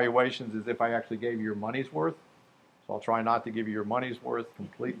student evaluations is if I actually gave you your money's worth. So I'll try not to give you your money's worth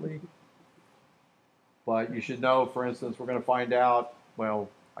completely. But you should know, for instance, we're going to find out, well,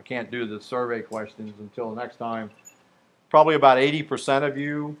 I can't do the survey questions until next time. Probably about 80% of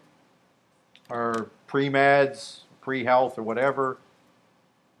you are pre-meds, pre-health, or whatever.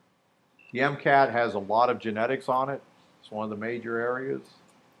 The MCAT has a lot of genetics on it. It's one of the major areas.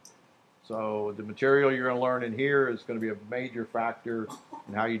 So the material you're going to learn in here is going to be a major factor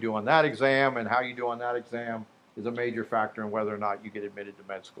in how you do on that exam, and how you do on that exam is a major factor in whether or not you get admitted to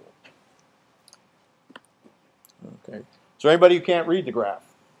med school. Okay. Is there anybody who can't read the graph?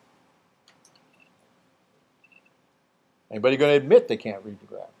 Anybody going to admit they can't read the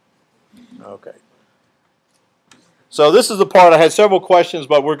graph? Okay. So this is the part, I had several questions,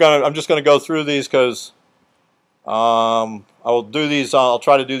 but I'm just going to go through these because I'll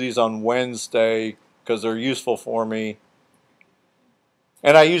try to do these on Wednesday because they're useful for me.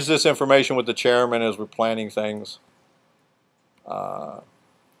 And I use this information with the chairman as we're planning things. How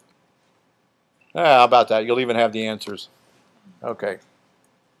about that? You'll even have the answers. Okay.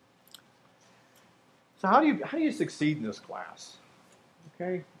 So how do you succeed in this class?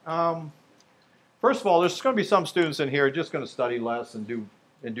 Okay. First of all, there's going to be some students in here just going to study less and do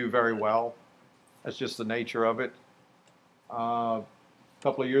very well. That's just the nature of it. A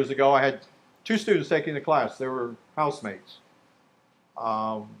couple of years ago, I had 2 students taking the class. They were housemates.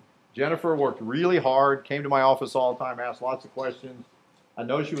 Jennifer worked really hard, came to my office all the time, asked lots of questions. I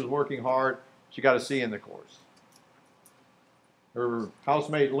know she was working hard. She got a C in the course. Her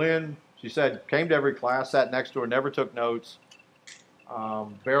housemate, Lynn, she said, came to every class, sat next to her, never took notes,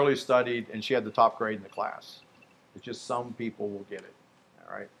 barely studied, and she had the top grade in the class. It's just some people will get it.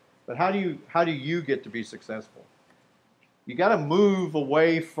 All right. But how do you get to be successful? You got to move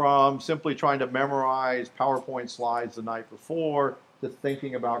away from simply trying to memorize PowerPoint slides the night before to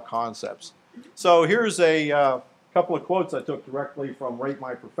thinking about concepts. So here's a couple of quotes I took directly from Rate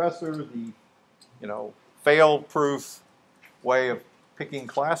My Professor, the fail-proof way of picking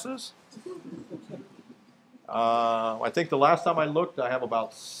classes. I think the last time I looked, I have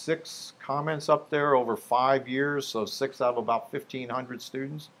about 6 comments up there over 5 years, so 6 out of about 1,500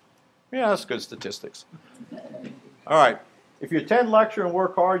 students. Yeah, that's good statistics. All right. If you attend lecture and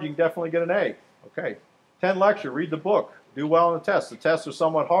work hard, you can definitely get an A. Okay. Attend lecture, read the book, do well on the test. The tests are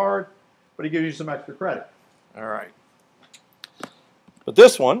somewhat hard, but it gives you some extra credit. All right. But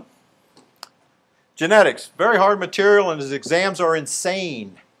this one, genetics, very hard material, and his exams are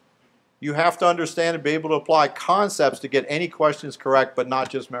insane. You have to understand and be able to apply concepts to get any questions correct, but not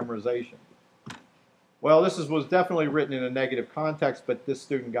just memorization. Well, this was definitely written in a negative context, but this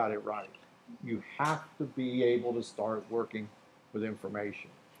student got it right. You have to be able to start working with information.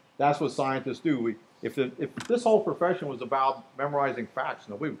 That's what scientists do. If this whole profession was about memorizing facts,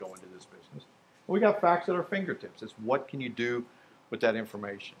 nobody would go into this business. We got facts at our fingertips. It's what can you do with that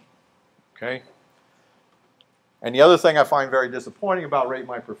information. Okay? And the other thing I find very disappointing about Rate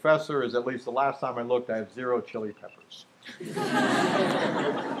My Professor is, at least the last time I looked, I have 0 chili peppers.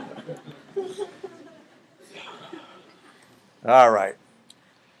 All right.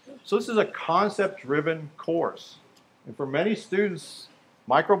 So this is a concept-driven course. And for many students,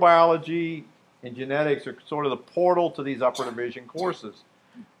 microbiology and genetics are sort of the portal to these upper division courses,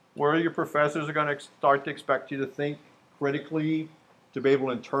 where your professors are going to start to expect you to think critically, to be able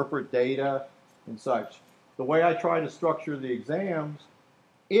to interpret data and such. The way I try to structure the exams,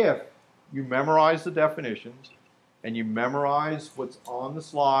 if you memorize the definitions and you memorize what's on the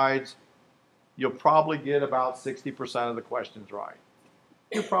slides, you'll probably get about 60% of the questions right.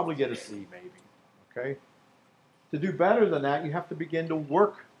 You'll probably get a C maybe, okay? To do better than that, you have to begin to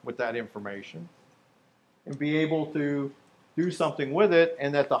work with that information and be able to do something with it.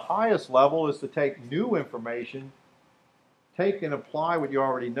 And at the highest level is to take new information, take and apply what you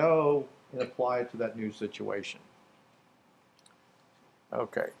already know, and apply it to that new situation.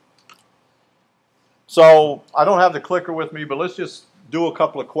 Okay. So I don't have the clicker with me, but let's just do a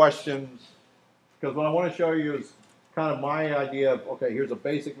couple of questions, because what I want to show you is kind of my idea of, okay, here's a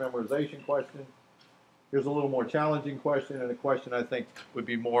basic memorization question. Here's a little more challenging question, and a question I think would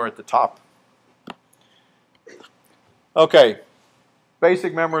be more at the top. Okay,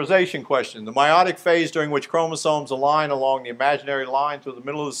 basic memorization question. The meiotic phase during which chromosomes align along the imaginary line through the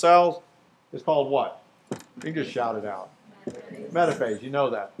middle of the cells is called what? You can just shout it out. Metaphase, you know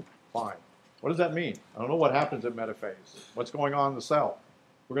that. Fine. What does that mean? I don't know what happens at metaphase. What's going on in the cell?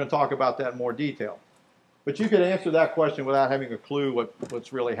 We're going to talk about that in more detail. But you could answer that question without having a clue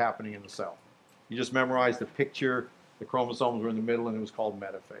what's really happening in the cell. You just memorized the picture, the chromosomes were in the middle, and it was called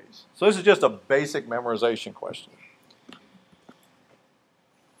metaphase. So this is just a basic memorization question.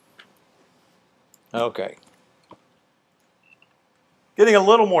 Okay. Getting a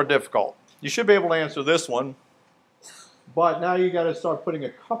little more difficult. You should be able to answer this one, but now you got to start putting a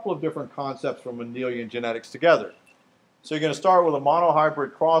couple of different concepts from Mendelian genetics together. So you're going to start with a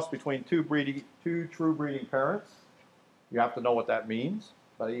monohybrid cross between two true breeding parents. You have to know what that means,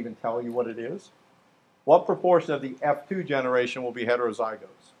 but I even tell you what it is. What proportion of the F2 generation will be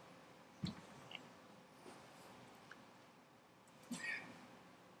heterozygous?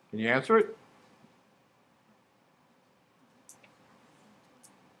 Can you answer it?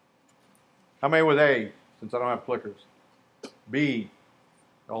 How many with A, since I don't have clickers? B,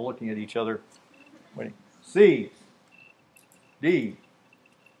 all looking at each other. Waiting. C, D.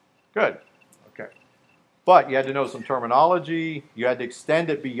 Good. Okay. But you had to know some terminology. You had to extend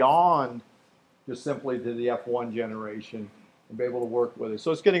it beyond just simply to the F1 generation and be able to work with it.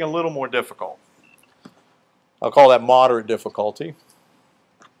 So it's getting a little more difficult. I'll call that moderate difficulty.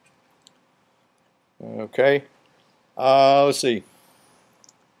 Okay. Let's see.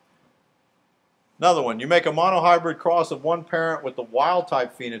 Another one. You make a monohybrid cross of one parent with the wild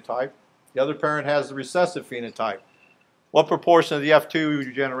type phenotype. The other parent has the recessive phenotype. What proportion of the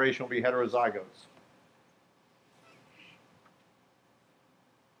F2 generation will be heterozygous?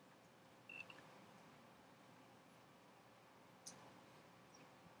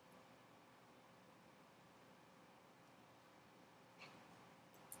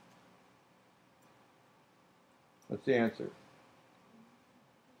 What's the answer?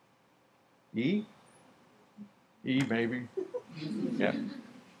 E? E, maybe. Yeah.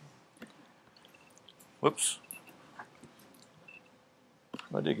 Whoops.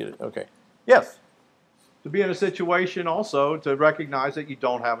 I did get it. Okay. Yes. To be in a situation also to recognize that you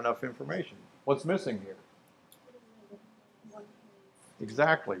don't have enough information. What's missing here?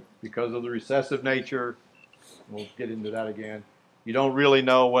 Exactly. Because of the recessive nature, we'll get into that again. You don't really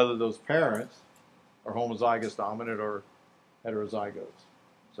know whether those parents are homozygous dominant or heterozygous.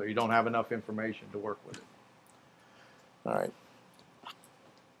 So you don't have enough information to work with it. All right.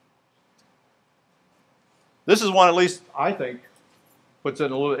 This is one, at least I think, puts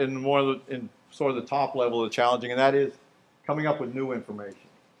it in sort of the top level of the challenging, and that is coming up with new information.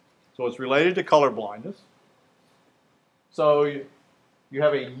 So it's related to color blindness. So you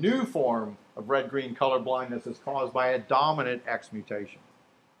have a new form of red-green color blindness that's caused by a dominant X mutation.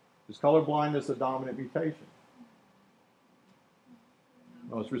 Is color blindness a dominant mutation?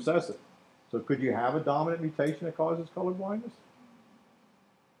 No, it's recessive. So could you have a dominant mutation that causes color blindness?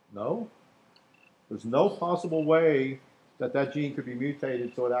 No. There's no possible way that that gene could be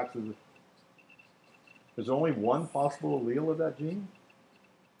mutated so it acts as a... Is there only one possible allele of that gene?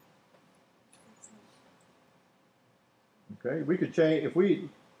 Okay, we could change, if we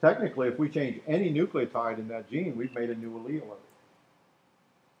change any nucleotide in that gene, we've made a new allele of it.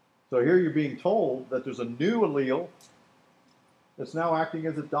 So here you're being told that there's a new allele that's now acting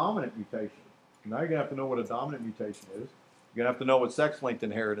as a dominant mutation. Now you're going to have to know what a dominant mutation is. You're going to have to know what sex-linked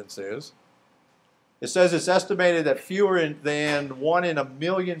inheritance is. It says it's estimated that fewer than 1 in a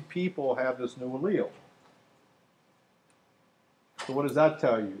million people have this new allele. So what does that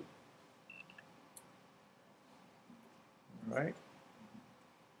tell you? All right.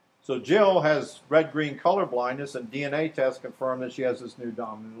 So Jill has red-green color blindness, and DNA tests confirm that she has this new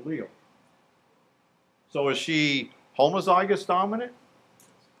dominant allele. So is she homozygous dominant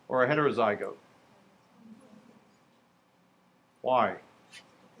or a heterozygote? Why?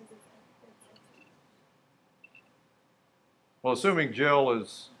 Well, assuming Jill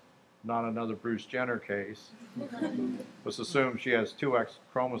is not another Bruce Jenner case, let's assume she has 2 X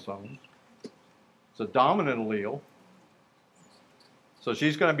chromosomes. It's a dominant allele. So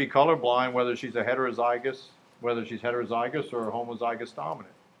she's going to be colorblind whether she's heterozygous or a homozygous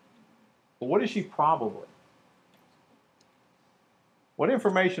dominant. But what is she probably? What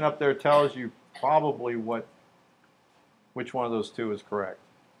information up there tells you probably which one of those two is correct?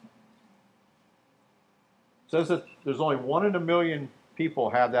 It says that there's only 1 in a million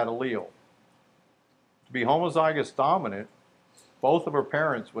people have that allele. To be homozygous dominant, both of her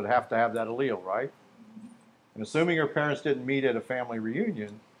parents would have to have that allele, right? And assuming her parents didn't meet at a family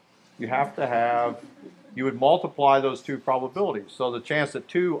reunion, you would multiply those two probabilities. So the chance that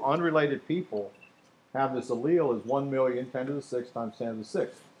 2 unrelated people have this allele is 1 million 10 to the 6th times 10 to the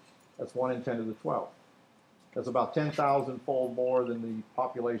 6th. That's 1 in 10 to the 12th. That's about 10,000-fold more than the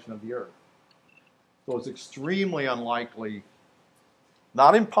population of the Earth. So it's extremely unlikely,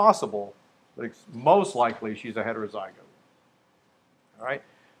 not impossible, but most likely she's a heterozygote. All right?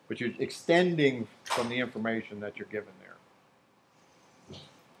 But you're extending from the information that you're given there.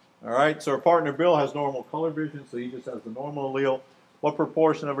 All right, so our partner Bill has normal color vision, so he just has the normal allele. What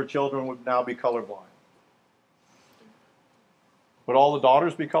proportion of her children would now be colorblind? Would all the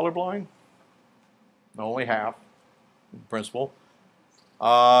daughters be colorblind? No, only half, in principle.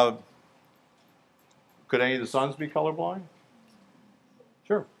 Could any of the sons be colorblind?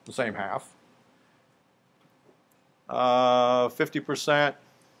 Sure, the same half. 50%.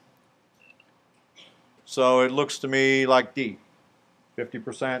 So it looks to me like D.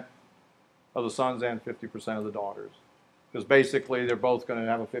 50% of the sons and 50% of the daughters. Because basically they're both going to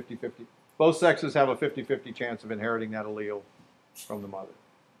have a 50-50. Both sexes have a 50-50 chance of inheriting that allele from the mother.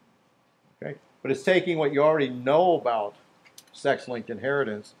 Okay? But it's taking what you already know about sex-linked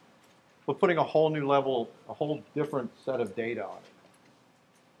inheritance, but putting a whole new level, a whole different set of data on it.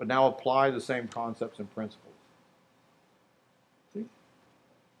 But now apply the same concepts and principles. See?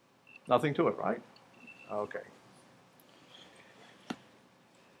 Nothing to it, right? Okay.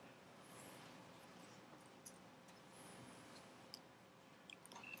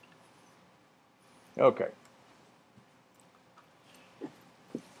 Okay.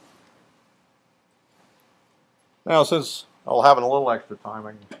 Now, since I'll have a little extra time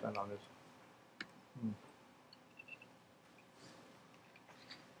I can spend on this.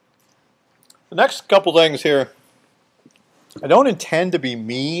 The next couple things here, I don't intend to be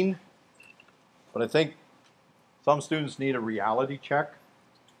mean, but I think some students need a reality check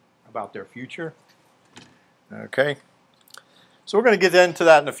about their future. Okay. So we're going to get into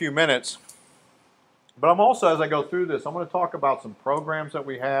that in a few minutes. But I'm also, as I go through this, I'm going to talk about some programs that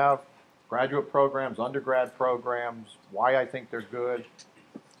we have, graduate programs, undergrad programs, why I think they're good.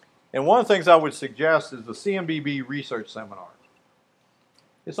 And one of the things I would suggest is the CMBB Research Seminar.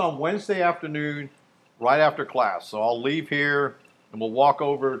 It's on Wednesday afternoon, right after class. So I'll leave here and we'll walk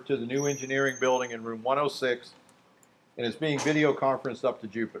over to the new engineering building in room 106, and it's being video conferenced up to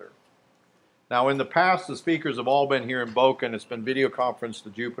Jupiter. Now, in the past, the speakers have all been here in Boca, and it's been video conferenced to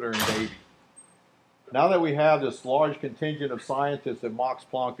Jupiter and Davie. Now that we have this large contingent of scientists at Max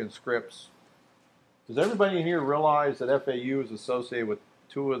Planck and Scripps, does everybody in here realize that FAU is associated with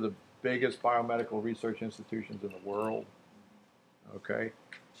two of the biggest biomedical research institutions in the world? Okay.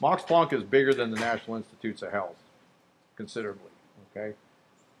 Max Planck is bigger than the National Institutes of Health, considerably. Okay.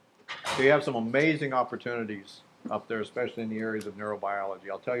 So you have some amazing opportunities up there, especially in the areas of neurobiology.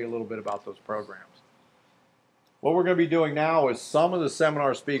 I'll tell you a little bit about those programs. What we're going to be doing now is some of the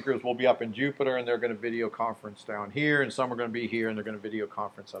seminar speakers will be up in Jupiter and they're going to video conference down here, and some are going to be here and they're going to video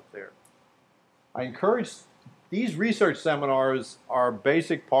conference up there. I encourage, these research seminars are a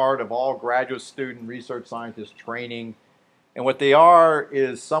basic part of all graduate student research scientist training. And what they are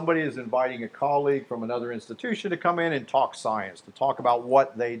is somebody is inviting a colleague from another institution to come in and talk science, to talk about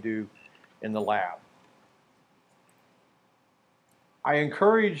what they do in the lab. I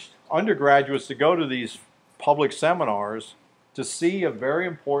encourage undergraduates to go to these public seminars to see a very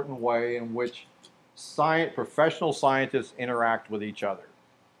important way in which professional scientists interact with each other.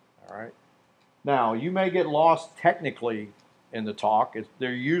 All right. Now, you may get lost technically in the talk.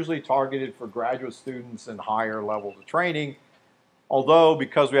 They're usually targeted for graduate students and higher levels of training. Although,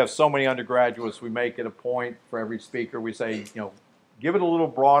 because we have so many undergraduates, we make it a point for every speaker. We say, give it a little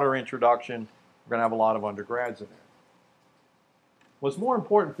broader introduction. We're going to have a lot of undergrads in there. What's more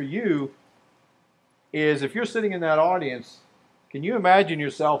important for you is if you're sitting in that audience, can you imagine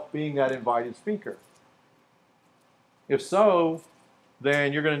yourself being that invited speaker? If so,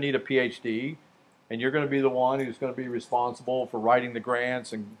 then you're going to need a PhD, and you're going to be the one who's going to be responsible for writing the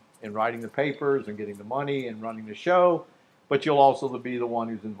grants and writing the papers and getting the money and running the show, but you'll also be the one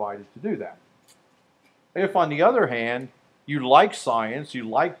who's invited to do that. If, on the other hand, you like science, you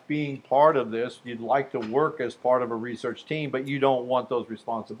like being part of this, you'd like to work as part of a research team, but you don't want those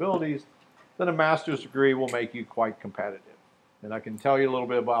responsibilities, then a master's degree will make you quite competitive. And I can tell you a little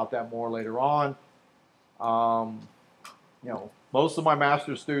bit about that more later on. Most of my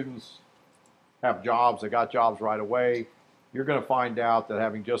master's students have jobs. They got jobs right away. You're going to find out that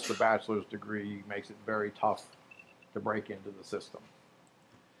having just a bachelor's degree makes it very tough to break into the system.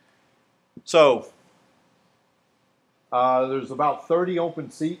 So there's about 30 open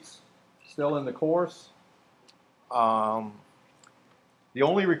seats still in the course. The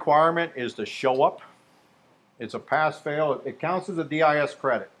only requirement is to show up. It's a pass-fail. It counts as a DIS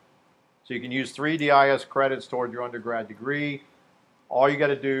credit. So you can use 3 DIS credits toward your undergrad degree. All you got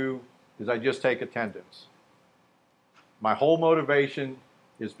to do is I just take attendance. My whole motivation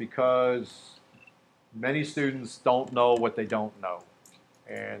is because many students don't know what they don't know.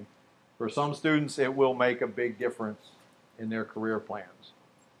 And For some students, it will make a big difference in their career plans.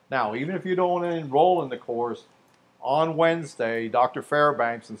 Now, even if you don't want to enroll in the course, on Wednesday, Dr.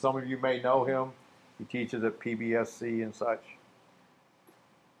 Fairbanks, and some of you may know him, he teaches at PBSC and such.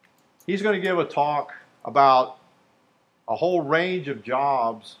 He's going to give a talk about a whole range of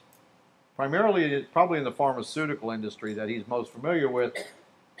jobs, primarily probably in the pharmaceutical industry that he's most familiar with,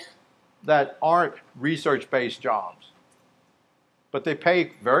 that aren't research-based jobs. But they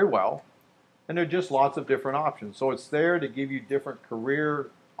pay very well, and there are just lots of different options. So it's there to give you different career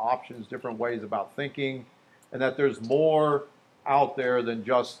options, different ways about thinking, and that there's more out there than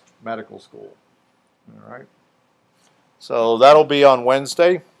just medical school. All right. So that'll be on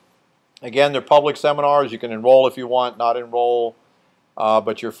Wednesday. Again, they're public seminars. You can enroll if you want, not enroll,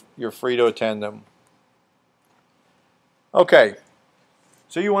 but you're free to attend them. Okay.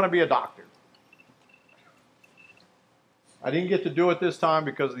 So you want to be a doctor. I didn't get to do it this time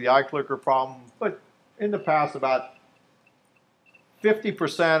because of the iClicker problem, but in the past, about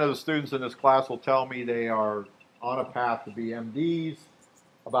 50% of the students in this class will tell me they are on a path to be MDs.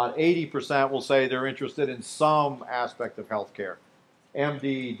 About 80% will say they're interested in some aspect of healthcare.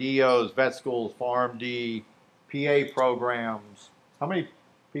 MD, DOs, vet schools, PharmD, PA programs. How many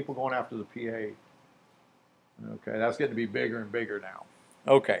people going after the PA? Okay, that's getting to be bigger and bigger now.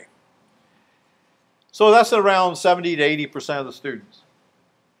 Okay. So that's around 70 to 80% of the students.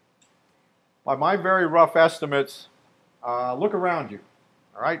 By my very rough estimates, look around you.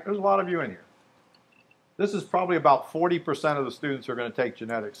 All right, there's a lot of you in here. This is probably about 40% of the students who are going to take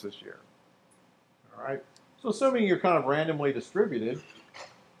genetics this year. All right, so assuming you're kind of randomly distributed,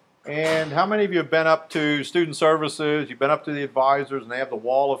 and how many of you have been up to student services, you've been up to the advisors, and they have the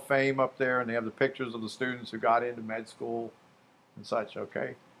wall of fame up there, and they have the pictures of the students who got into med school and such,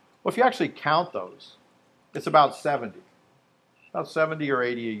 okay? Well, if you actually count those, it's about 70 or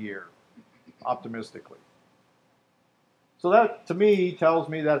 80 a year, optimistically. So that, to me, tells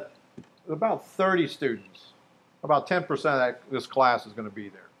me that about 30 students, about 10% of this class is going to be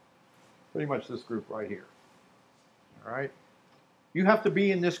there. Pretty much this group right here. All right? You have to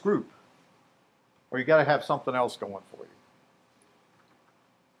be in this group, or you got to have something else going for you.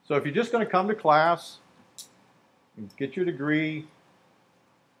 So if you're just going to come to class and get your degree,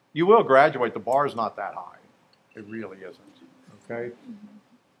 you will graduate. The bar is not that high. It really isn't. Okay?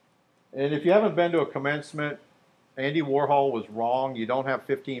 And if you haven't been to a commencement, Andy Warhol was wrong. You don't have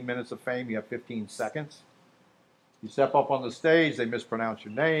 15 minutes of fame, you have 15 seconds. You step up on the stage, they mispronounce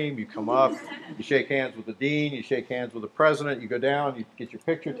your name, you come up, you shake hands with the dean, you shake hands with the president, you go down, you get your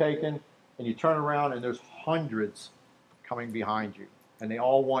picture taken, and you turn around and there's hundreds coming behind you, and they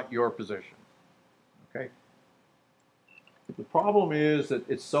all want your position. Okay? The problem is that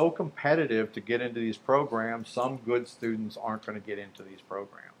it's so competitive to get into these programs, some good students aren't going to get into these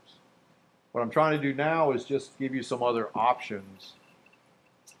programs. What I'm trying to do now is just give you some other options.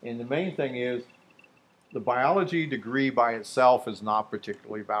 And the main thing is, the biology degree by itself is not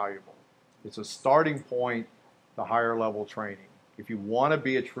particularly valuable. It's a starting point to higher level training. If you want to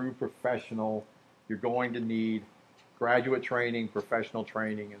be a true professional, you're going to need graduate training, professional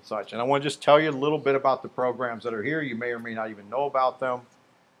training, and such. And I want to just tell you a little bit about the programs that are here. You may or may not even know about them,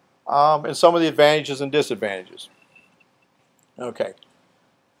 and some of the advantages and disadvantages. Okay.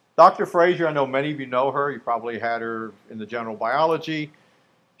 Dr. Frazier, I know many of you know her. You probably had her in the general biology.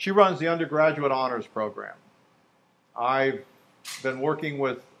 She runs the undergraduate honors program. I've been working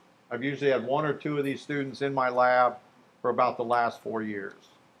with, I've usually had one or two of these students in my lab for about the last 4 years.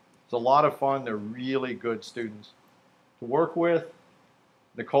 It's a lot of fun. They're really good students to work with.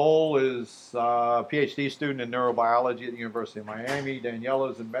 Nicole is a PhD student in neurobiology at the University of Miami.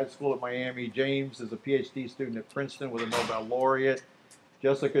 Daniela is in med school at Miami. James is a PhD student at Princeton with a Nobel laureate.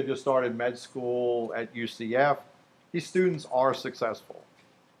 Jessica just started med school at UCF. These students are successful.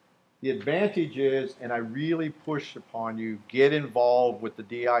 The advantage is, and I really push upon you, get involved with the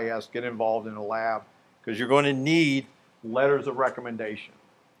DIS, get involved in a lab, because you're going to need letters of recommendation.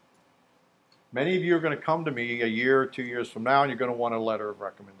 Many of you are going to come to me a year or 2 years from now, and you're going to want a letter of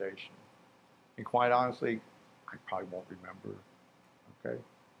recommendation. And quite honestly, I probably won't remember. Okay?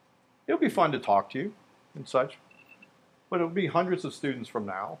 It'll be fun to talk to you and such, but it'll be hundreds of students from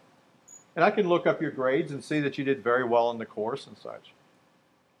now. And I can look up your grades and see that you did very well in the course and such.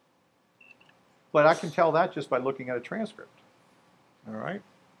 But I can tell that just by looking at a transcript. All right?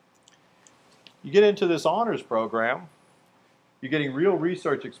 You get into this honors program, you're getting real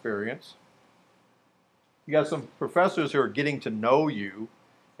research experience. You got some professors who are getting to know you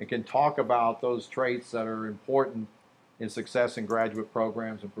and can talk about those traits that are important in success in graduate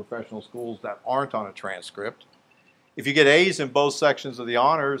programs and professional schools that aren't on a transcript. If you get A's in both sections of the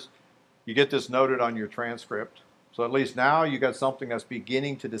honors, You get this noted on your transcript. So at least now you got something that's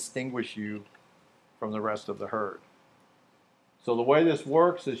beginning to distinguish you from the rest of the herd. So the way this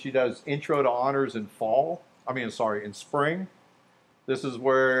works is she does intro to honors in in spring. This is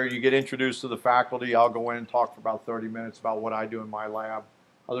where you get introduced to the faculty. I'll go in and talk for about 30 minutes about what I do in my lab.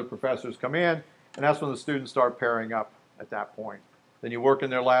 Other professors come in, and that's when the students start pairing up at that point. Then you work in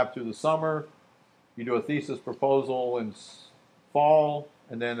their lab through the summer. You do a thesis proposal in fall,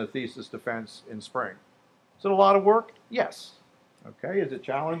 and then a thesis defense in spring. Is it a lot of work? Yes. Okay, is it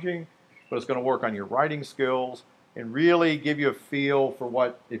challenging? But it's going to work on your writing skills and really give you a feel for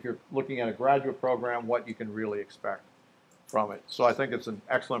what, if you're looking at a graduate program, what you can really expect from it. So I think it's an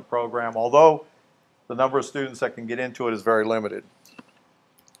excellent program, although the number of students that can get into it is very limited.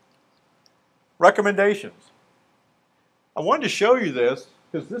 Recommendations. I wanted to show you this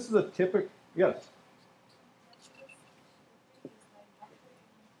because this is a typical, yes?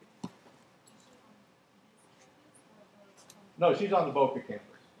 No, she's on the Boca campus.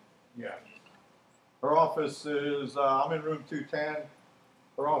 Yeah. Her office is, I'm in room 210.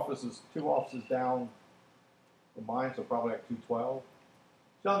 Her office is 2 offices down from mine, so probably like 212.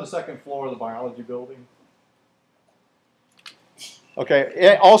 She's on the 2nd floor of the biology building.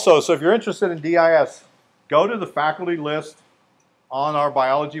 Okay, also, so if you're interested in DIS, go to the faculty list on our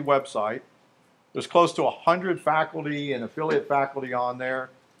biology website. There's close to 100 faculty and affiliate faculty on there.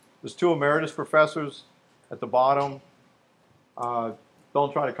 There's 2 emeritus professors at the bottom.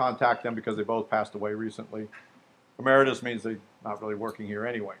 Don't try to contact them because they both passed away recently. Emeritus means they're not really working here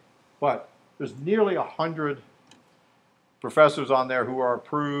anyway. But there's nearly 100 professors on there who are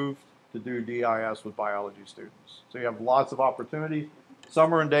approved to do DIS with biology students. So you have lots of opportunities.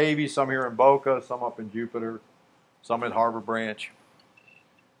 Some are in Davie, some here in Boca, some up in Jupiter, some at Harbor Branch.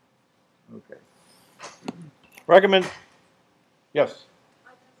 Okay. Recommend, yes?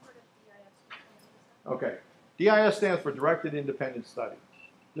 Okay. DIS stands for Directed Independent Study.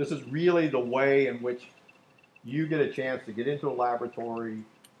 This is really the way in which you get a chance to get into a laboratory,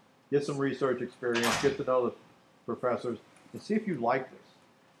 get some research experience, get to know the professors, and see if you like this.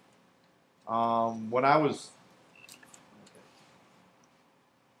 When I was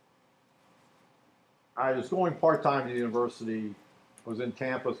going part-time to the university. I was in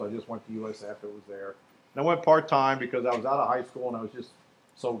Tampa, so I just went to USF. It was there. And I went part-time because I was out of high school, and I was just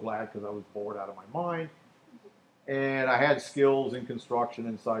so glad because I was bored out of my mind. And I had skills in construction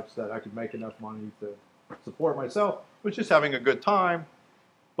and such that I could make enough money to support myself. I was just having a good time.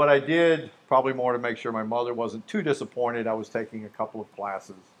 But I did, probably more to make sure my mother wasn't too disappointed, I was taking a couple of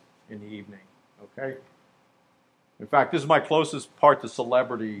classes in the evening. Okay? In fact, this is my closest part to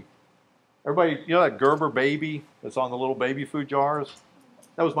celebrity. Everybody, you know that Gerber baby that's on the little baby food jars?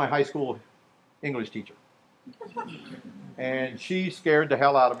 That was my high school English teacher. And she scared the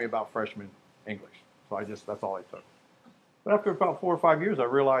hell out of me about freshman English. So that's all I took. But after about 4 or 5 years, I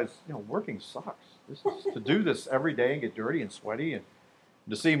realized, working sucks. To do this every day and get dirty and sweaty, and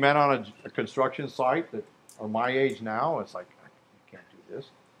to see men on a construction site that are my age now, it's like, I can't do this.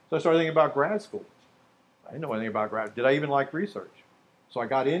 So I started thinking about grad school. I didn't know anything about grad. Did I even like research? So I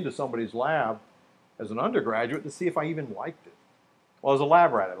got into somebody's lab as an undergraduate to see if I even liked it. Well, as a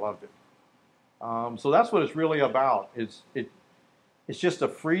lab rat, I loved it. So that's what it's really about. It's just a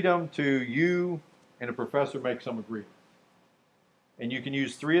freedom to you and a professor make some agreement. And you can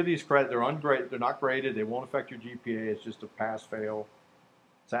use 3 of these credits. They're not graded. They won't affect your GPA. It's just a pass, fail,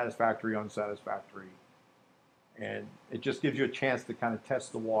 satisfactory, unsatisfactory. And it just gives you a chance to kind of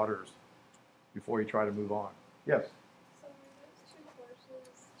test the waters before you try to move on. Yes? So were those 2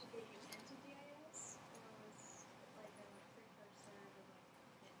 courses to get you into DIS, or was it like a precursor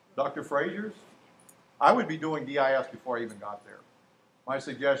to Dr. Frazier's? I would be doing DIS before I even got there. My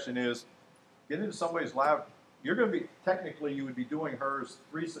suggestion is get into somebody's lab. You're going to be, technically, you would be doing hers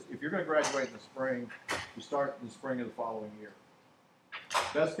if you're going to graduate in the spring, you start in the spring of the following year.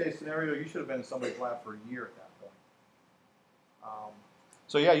 Best case scenario, you should have been in somebody's lab for a year at that point.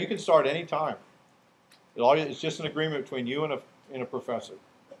 So yeah, you can start any time. It's just an agreement between you and a professor.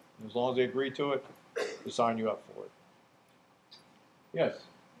 And as long as they agree to it, they sign you up for it. Yes?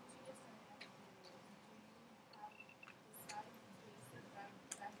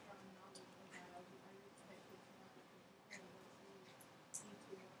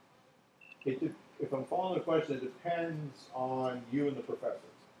 If I'm following the question, it depends on you and the professor.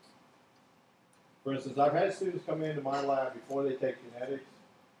 For instance, I've had students come into my lab before they take genetics.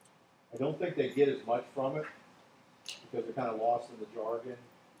 I don't think they get as much from it because they're kind of lost in the jargon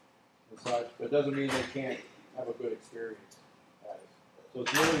and such, but it doesn't mean they can't have a good experience at it. So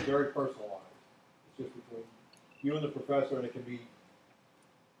it's really very personalized. It's just between you and the professor, and it can be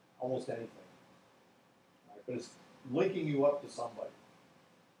almost anything. Right? But it's linking you up to somebody.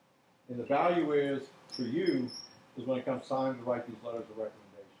 And the value is, for you, is when it comes time to write these letters of recommendation.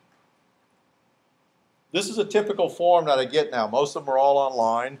 This is a typical form that I get now. Most of them are all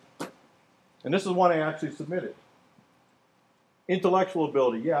online. And this is one I actually submitted. Intellectual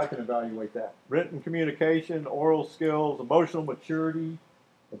ability, yeah, I can evaluate that. Written communication, oral skills, emotional maturity,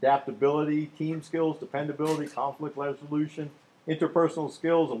 adaptability, team skills, dependability, conflict resolution, interpersonal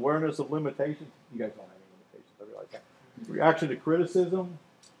skills, awareness of limitations. You guys don't have any limitations, I realize that. Reaction to criticism,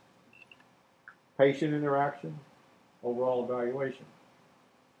 patient interaction, overall evaluation.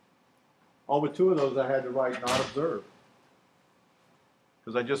 All but 2 of those I had to write not observed.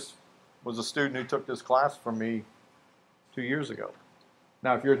 Because I just was a student who took this class from me 2 years ago.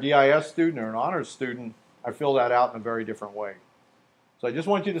 Now, if you're a DIS student or an honors student, I fill that out in a very different way. So I just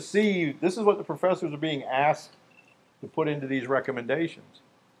want you to see, this is what the professors are being asked to put into these recommendations.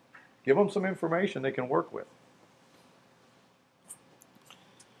 Give them some information they can work with.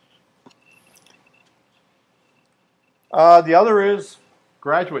 The other is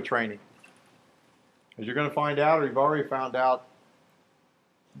graduate training. As you're going to find out, or you've already found out,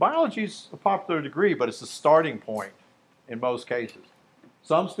 biology is a popular degree, but it's a starting point in most cases.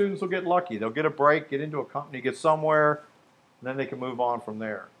 Some students will get lucky. They'll get a break, get into a company, get somewhere, and then they can move on from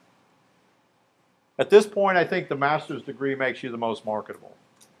there. At this point, I think the master's degree makes you the most marketable.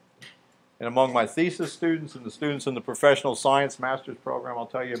 And among my thesis students and the students in the professional science master's program I'll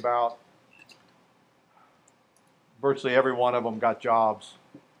tell you about, virtually every one of them got jobs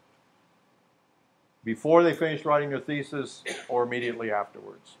before they finished writing their thesis or immediately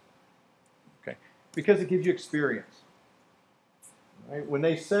afterwards. Okay? Because it gives you experience. Right? When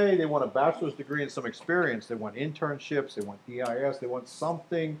they say they want a bachelor's degree and some experience, they want internships, they want DIS, they want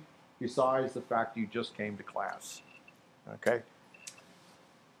something besides the fact you just came to class. Okay?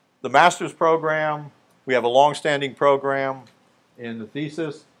 The master's program, we have a long-standing program in the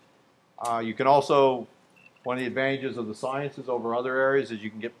thesis. You can also, one of the advantages of the sciences over other areas is you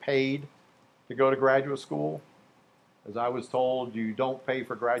can get paid to go to graduate school. As I was told, you don't pay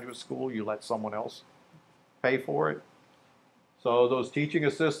for graduate school, you let someone else pay for it. So those teaching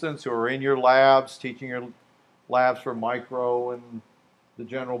assistants who are in your labs, teaching your labs for micro and the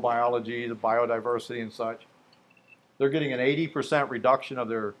general biology, the biodiversity and such, they're getting an 80% reduction of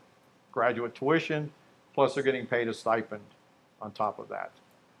their graduate tuition, plus they're getting paid a stipend on top of that.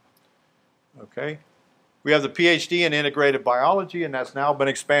 Okay? We have the PhD in integrated biology, and that's now been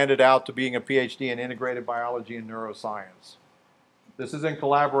expanded out to being a PhD in integrated biology and neuroscience. This is in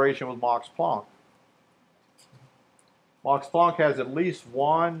collaboration with Max Planck. Max Planck has at least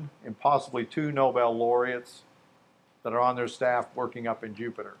 1 and possibly 2 Nobel laureates that are on their staff working up in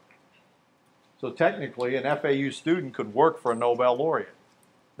Jupiter. So technically, an FAU student could work for a Nobel laureate.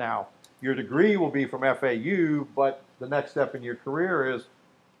 Now, your degree will be from FAU, but the next step in your career is,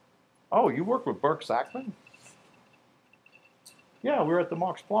 oh, you work with Burke Sackman? Yeah, we're at the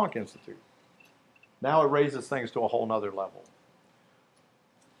Max Planck Institute. Now it raises things to a whole nother level.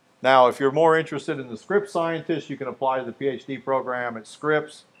 Now, if you're more interested in the Scripps scientists, you can apply to the PhD program at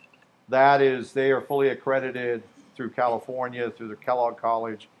Scripps. That is, they are fully accredited through California, through the Kellogg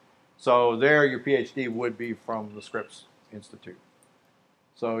College. So there, your PhD would be from the Scripps Institute.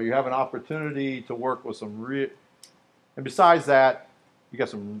 So you have an opportunity to work with some and besides that, you got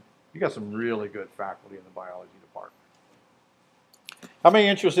some really good faculty in the biology department. How many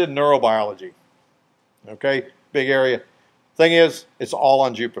interested in neurobiology? Okay, big area. Thing is, it's all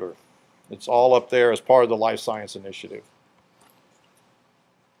on Jupiter. It's all up there as part of the Life Science Initiative.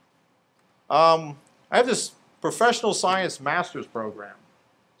 I have this professional science master's program.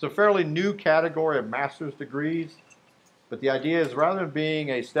 It's a fairly new category of master's degrees, but the idea is rather than being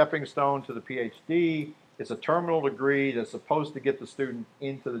a stepping stone to the PhD, it's a terminal degree that's supposed to get the student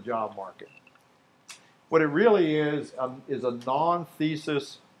into the job market. What it really is a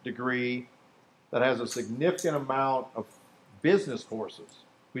non-thesis degree that has a significant amount of business courses.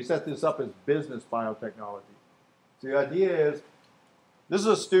 We set this up as business biotechnology. So the idea is, this is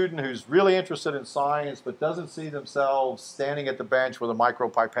a student who's really interested in science but doesn't see themselves standing at the bench with a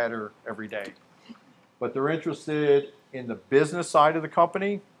micropipetter every day. But they're interested in the business side of the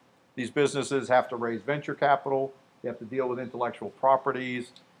company. These businesses have to raise venture capital. They have to deal with intellectual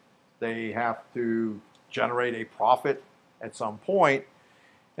properties. They have to generate a profit at some point.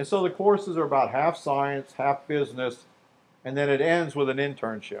 And so the courses are about half science, half business, and then it ends with an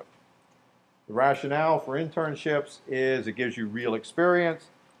internship. The rationale for internships is it gives you real experience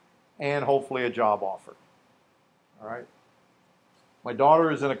and hopefully a job offer. All right. My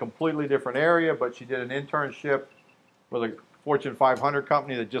daughter is in a completely different area, but she did an internship with a Fortune 500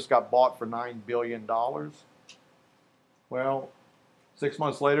 company that just got bought for $9 billion. Well, 6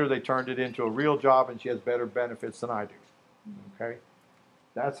 months later, they turned it into a real job, and she has better benefits than I do. Okay?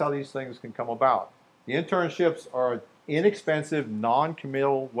 That's how these things can come about. The internships are an inexpensive,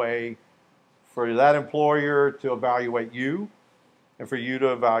 non-committal way for that employer to evaluate you and for you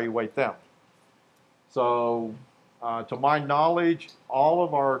to evaluate them. So, to my knowledge, all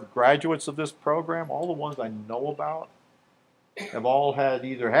of our graduates of this program, all the ones I know about, have all had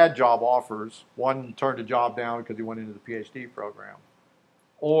either had job offers. One turned a job down because he went into the PhD program,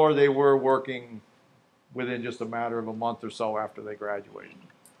 or they were working within just a matter of a month or so after they graduated.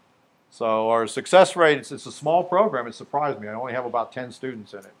 So our success rate, it's a small program. It surprised me. I only have about 10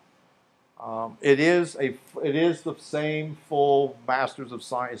 students in it. It is the same full Master's of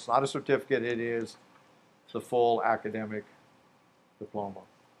Science. It's not a certificate. It is the full academic diploma.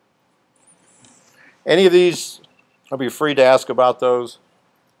 Any of these, I'll be free to ask about those.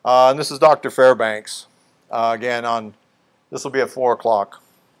 And this is Dr. Fairbanks. Again, this will be at 4 o'clock.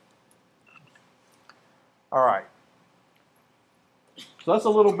 All right. So that's a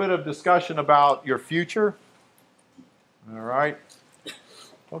little bit of discussion about your future. All right.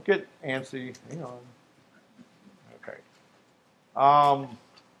 Don't get antsy. Hang on. Okay.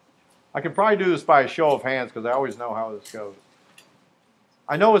 I can probably do this by a show of hands because I always know how this goes.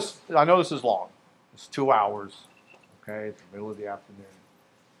 I know this is long. It's 2 hours. Okay, it's the middle of the afternoon.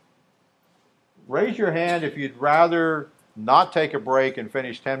 Raise your hand if you'd rather not take a break and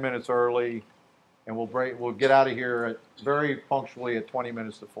finish 10 minutes early, and we'll get out of here very punctually at 20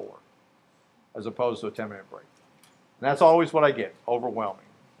 minutes to 4, as opposed to a 10-minute break. And that's always what I get, overwhelming.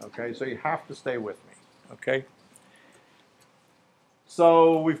 Okay, so you have to stay with me. Okay.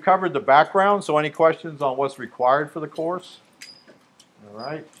 So we've covered the background. So any questions on what's required for the course? All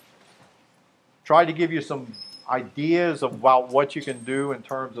right. Try to give you some ideas about what you can do in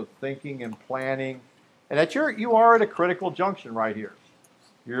terms of thinking and planning, and that you are at a critical junction right here.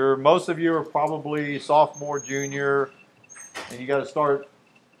 Most of you are probably sophomore, junior, and you got to start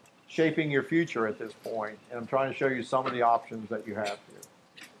shaping your future at this point. And I'm trying to show you some of the options that you have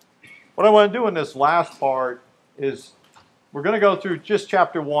here. What I want to do in this last part is we're going to go through just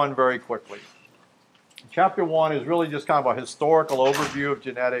chapter 1 very quickly. Chapter 1 is really just kind of a historical overview of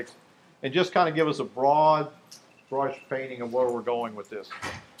genetics and just kind of give us a broad brush painting of where we're going with this.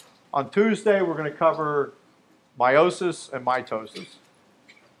 On Tuesday, we're going to cover meiosis and mitosis.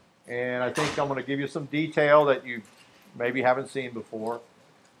 And I think I'm going to give you some detail that you maybe haven't seen before.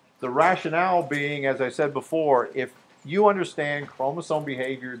 The rationale being, as I said before, if you understand chromosome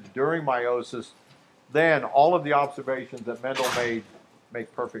behavior during meiosis, then all of the observations that Mendel made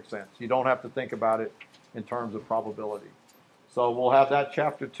make perfect sense. You don't have to think about it in terms of probability. So we'll have that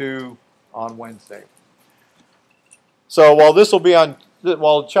chapter 2 on Wednesday. So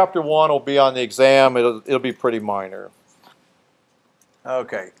while chapter 1 will be on the exam, it'll be pretty minor.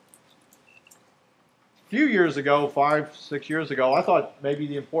 Okay. A few years ago, 5, 6 years ago, I thought maybe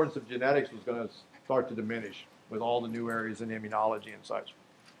the importance of genetics was going to start to diminish with all the new areas in immunology and such.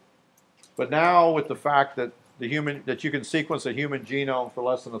 But now, with the fact that you can sequence a human genome for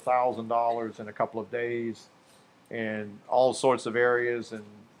less than $1,000 in a couple of days, and all sorts of areas, and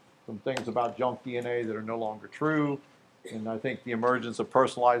some things about junk DNA that are no longer true, and I think the emergence of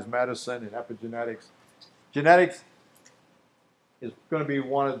personalized medicine and epigenetics, genetics is going to be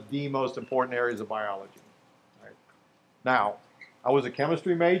one of the most important areas of biology. Right? Now, I was a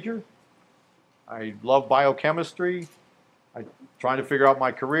chemistry major. I love biochemistry. I trying to figure out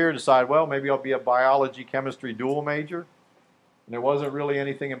my career, decide, well, maybe I'll be a biology, chemistry dual major. And there wasn't really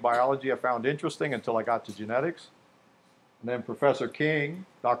anything in biology I found interesting until I got to genetics. And then Professor King,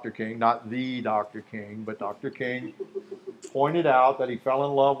 Dr. King, not the Dr. King, but Dr. King, pointed out that he fell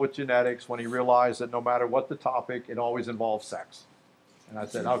in love with genetics when he realized that no matter what the topic, it always involves sex. And I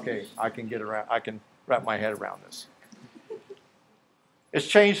said, okay, I can wrap my head around this. It's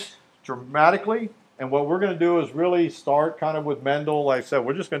changed dramatically. And what we're going to do is really start kind of with Mendel. Like I said,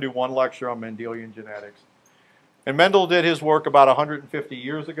 we're just going to do one lecture on Mendelian genetics. And Mendel did his work about 150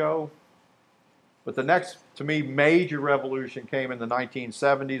 years ago. But the next, to me, major revolution came in the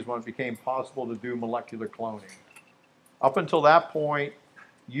 1970s when it became possible to do molecular cloning. Up until that point,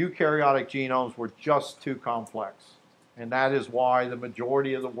 eukaryotic genomes were just too complex. And that is why the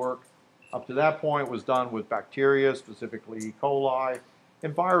majority of the work up to that point was done with bacteria, specifically E. coli,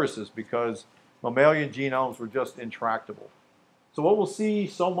 and viruses, because mammalian genomes were just intractable. So what we'll see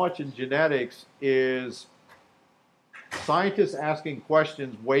so much in genetics is scientists asking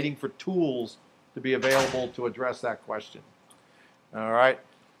questions, waiting for tools to be available to address that question. All right.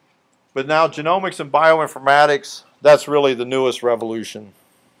 But now genomics and bioinformatics, That's really the newest revolution.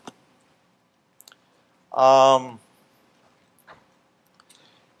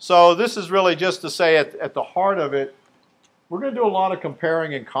 So this is really just to say at the heart of it, we're going to do a lot of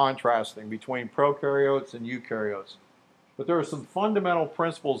comparing and contrasting between prokaryotes and eukaryotes. But there are some fundamental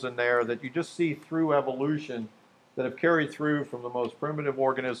principles in there that you just see through evolution that have carried through from the most primitive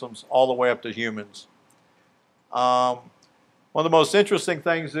organisms all the way up to humans. One of the most interesting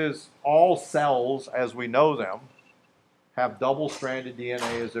things is all cells, as we know them, have double-stranded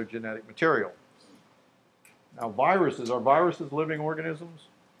DNA as their genetic material. Now, are viruses living organisms?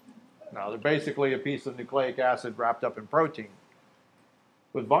 No, they're basically a piece of nucleic acid wrapped up in protein.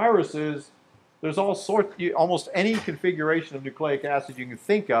 With viruses, there's all sorts, almost any configuration of nucleic acid you can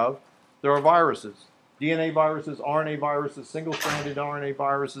think of, there are viruses. DNA viruses, RNA viruses, single-stranded RNA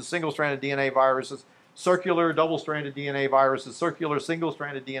viruses, single-stranded DNA viruses, circular double-stranded DNA viruses, circular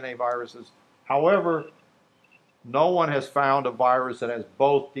single-stranded DNA viruses. However, no one has found a virus that has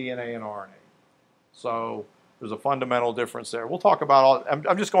both DNA and RNA. So there's a fundamental difference there. We'll talk about all.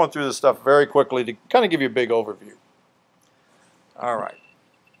 I'm just going through this stuff very quickly to kind of give you a big overview. All right.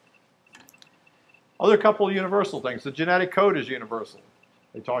 Other couple of universal things. The genetic code is universal.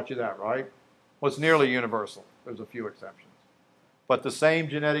 They taught you that, right? Well, it's nearly universal. There's a few exceptions. But the same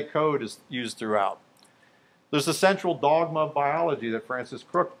genetic code is used throughout. There's a central dogma of biology that Francis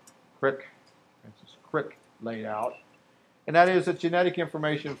Crick laid out, and that is that genetic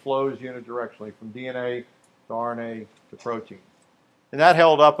information flows unidirectionally from DNA to RNA to protein. And that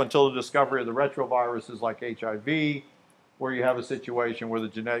held up until the discovery of the retroviruses like HIV, where you have a situation where the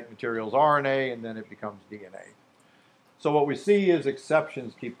genetic material is RNA and then it becomes DNA. So what we see is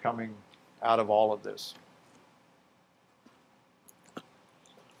exceptions keep coming out of all of this.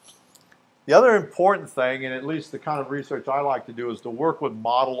 The other important thing, and at least the kind of research I like to do, is to work with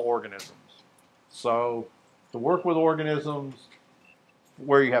model organisms. So to work with organisms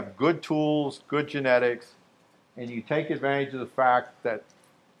where you have good tools, good genetics, and you take advantage of the fact that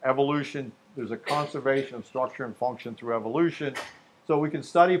evolution, there's a conservation of structure and function through evolution. So we can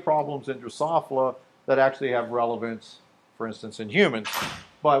study problems in Drosophila that actually have relevance, for instance, in humans.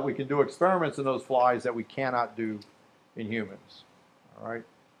 But we can do experiments in those flies that we cannot do in humans. All right?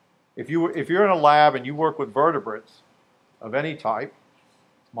 If you're in a lab and you work with vertebrates of any type,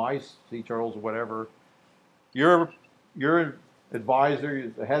 mice, sea turtles, or whatever, your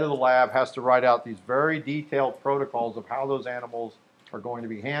advisor, the head of the lab, has to write out these very detailed protocols of how those animals are going to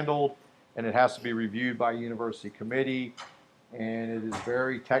be handled, and it has to be reviewed by a university committee, and it is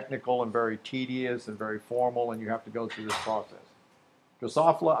very technical and very tedious and very formal, and you have to go through this process.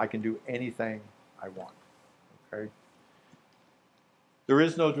 Drosophila, I can do anything I want. Okay? There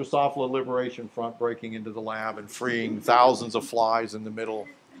is no Drosophila Liberation Front breaking into the lab and freeing thousands of flies in the middle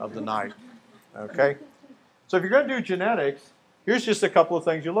of the night. Okay? So if you're going to do genetics, here's just a couple of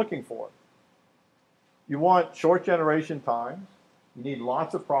things you're looking for. You want short generation times. You need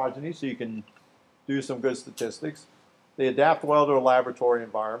lots of progeny so you can do some good statistics. They adapt well to a laboratory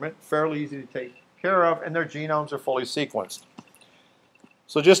environment, fairly easy to take care of, and their genomes are fully sequenced.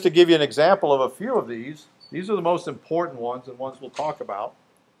 So just to give you an example of a few of these are the most important ones and ones we'll talk about.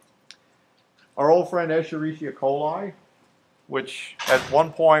 Our old friend Escherichia coli, which at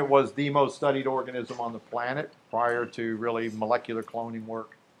one point was the most studied organism on the planet prior to really molecular cloning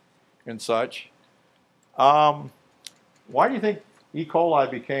work and such. Why do you think E.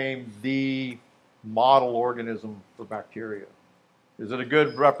 coli became the model organism for bacteria? Is it a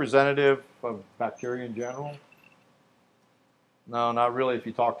good representative of bacteria in general? No, not really if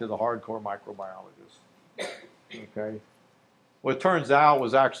you talk to the hardcore microbiologists. Okay. What it turns out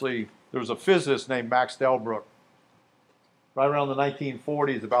was actually, there was a physicist named Max Delbruck, right around the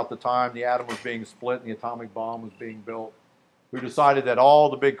 1940s, about the time the atom was being split and the atomic bomb was being built, who decided that all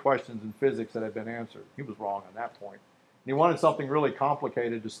the big questions in physics that had been answered. He was wrong on that point. And he wanted something really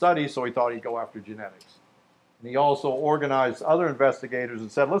complicated to study, so he thought he'd go after genetics. And he also organized other investigators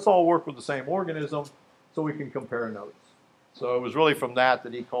and said, let's all work with the same organism so we can compare notes. So it was really from that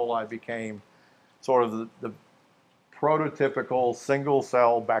that E. coli became sort of the prototypical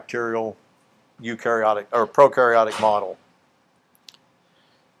single-cell bacterial eukaryotic or prokaryotic model.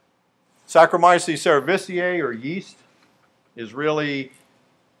 Saccharomyces cerevisiae, or yeast, is really,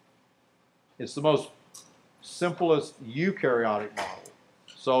 it's the most simplest eukaryotic model.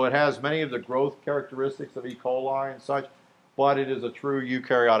 So it has many of the growth characteristics of E. coli and such, but it is a true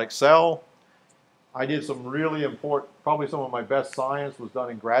eukaryotic cell. I did some really important, probably some of my best science was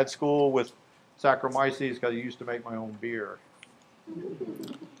done in grad school with Saccharomyces because I used to make my own beer.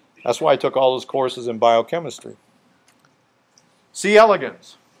 That's why I took all those courses in biochemistry. C.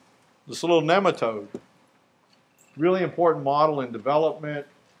 elegans, this little nematode. really important model in development.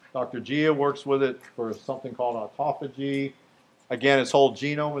 Dr. Gia works with it for something called autophagy. Again, its whole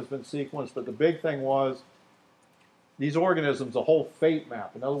genome has been sequenced, but the big thing was these organisms, a whole fate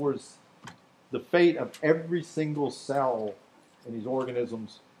map. In other words, the fate of every single cell in these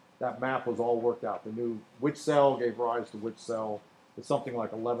organisms, that map was all worked out. They knew which cell gave rise to which cell. It's something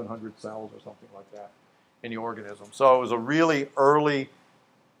like 1,100 cells or something like that in the organism. So it was a really early,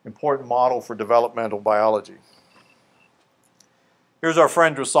 important model for developmental biology. Here's our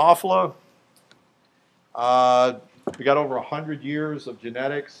friend Drosophila. We got over 100 years of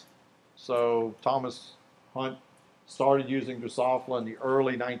genetics. So Thomas Hunt started using Drosophila in the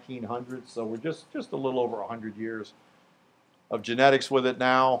early 1900s. So we're just a little over 100 years of genetics with it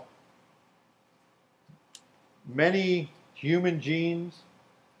now. Many human genes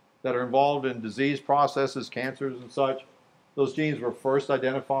that are involved in disease processes, cancers and such, those genes were first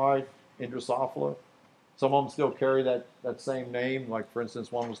identified in Drosophila. Some of them still carry that same name. Like, for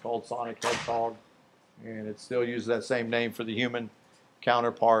instance, one was called Sonic Hedgehog, and it still uses that same name for the human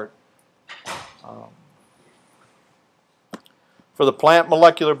counterpart. For the plant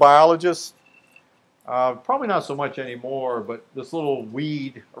molecular biologists, probably not so much anymore, but this little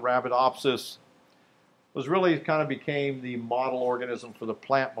weed, Arabidopsis, was really kind of became the model organism for the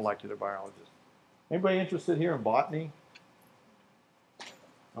plant molecular biologist. Anybody interested here in botany?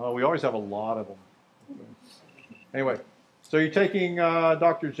 We always have a lot of them. Anyway, so you're taking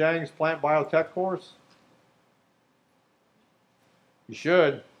Dr. Zhang's plant biotech course? You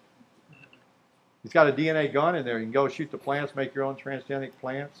should. He's got a DNA gun in there. You can go shoot the plants, make your own transgenic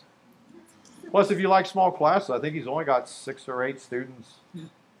plants. Plus, if you like small classes, I think he's only got 6 or 8 students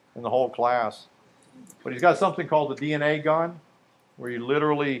in the whole class. But he's got something called the DNA gun, where you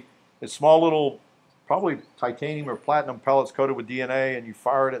literally, it's small little, probably titanium or platinum pellets coated with DNA, and you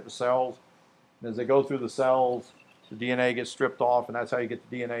fire it at the cells. And as they go through the cells, the DNA gets stripped off, and that's how you get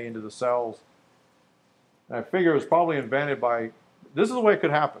the DNA into the cells. And I figure it was probably invented by, this is the way it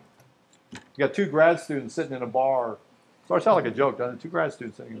could happen. You got 2 grad students sitting in a bar. Starts out like a joke, doesn't it? 2 grad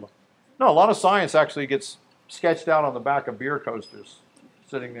students sitting in a bar. No, a lot of science actually gets sketched out on the back of beer coasters,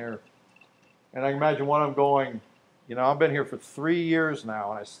 sitting there. And I can imagine one of them going, you know, I've been here for 3 years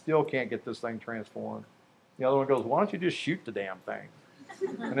now, and I still can't get this thing transformed. The other one goes, why don't you just shoot the damn thing?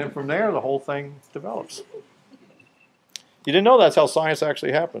 And then from there, the whole thing develops. You didn't know that's how science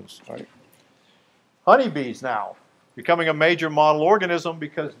actually happens, right? Honeybees now, becoming a major model organism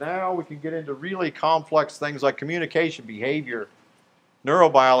because now we can get into really complex things like communication, behavior,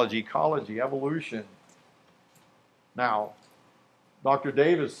 neurobiology, ecology, evolution. Now, Dr.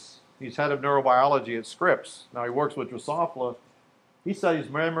 Davis, he's head of neurobiology at Scripps. Now he works with Drosophila. He studies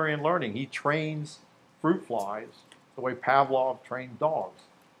memory and learning. He trains fruit flies the way Pavlov trained dogs.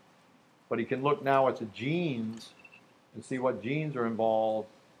 But he can look now at the genes and see what genes are involved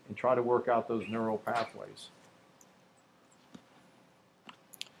and try to work out those neural pathways.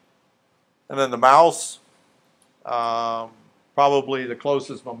 And then the mouse, probably the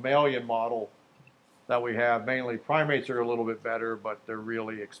closest mammalian model that we have. Mainly primates are a little bit better, but they're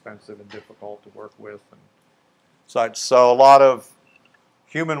really expensive and difficult to work with and such. So a lot of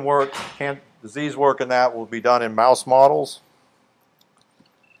human work, disease work and that will be done in mouse models.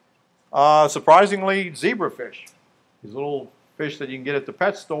 Surprisingly, zebrafish, these little fish that you can get at the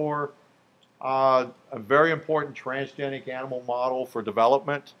pet store, a very important transgenic animal model for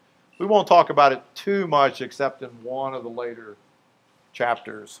development. We won't talk about it too much except in one of the later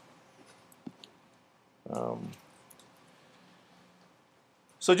chapters.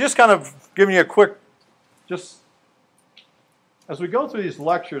 So just kind of giving you a quick, just as we go through these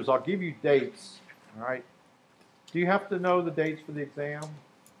lectures, I'll give you dates, all right? Do you have to know the dates for the exam?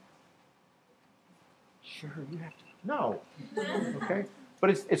 Sure, you have to. No, okay? But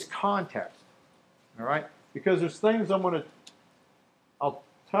it's context, all right? Because there's things I'll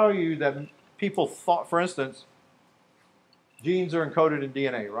tell you that people thought, for instance, genes are encoded in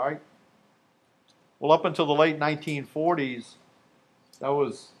DNA, right? Well, up until the late 1940s, that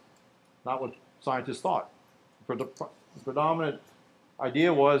was not what scientists thought. The predominant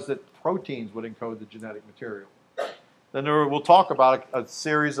idea was that proteins would encode the genetic material. Then we'll talk about a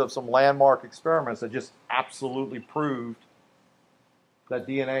series of some landmark experiments that just absolutely proved that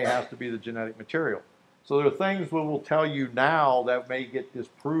DNA has to be the genetic material. So there are things we will tell you now that may get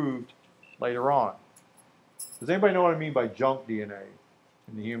disproved later on. Does anybody know what I mean by junk DNA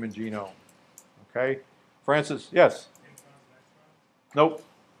in the human genome? Okay, Francis, yes? Nope.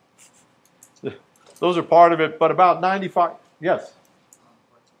 Those are part of it, but about 95, yes?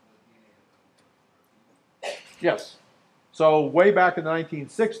 Yes. So way back in the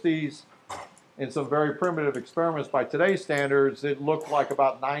 1960s, in some very primitive experiments by today's standards, it looked like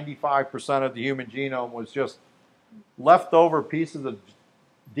about 95% of the human genome was just leftover pieces of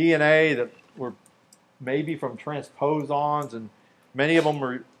DNA that were maybe from transposons, and many of them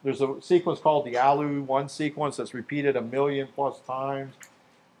were, there's a sequence called the ALU1 sequence that's repeated 1 million plus times.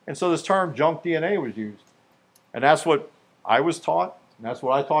 And so this term junk DNA was used. And that's what I was taught, and that's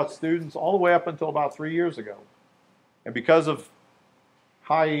what I taught students all the way up until about 3 years ago. And because of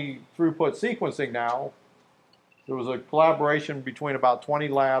high throughput sequencing now, there was a collaboration between about 20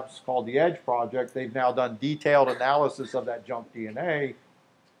 labs called the EDGE project. They've now done detailed analysis of that junk DNA,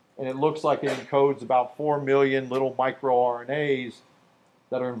 and it looks like it encodes about 4 million little microRNAs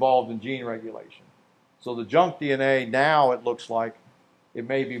that are involved in gene regulation. So the junk DNA now, it looks like it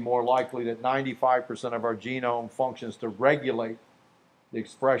may be more likely that 95% of our genome functions to regulate the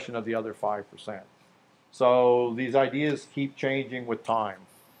expression of the other 5%. So these ideas keep changing with time.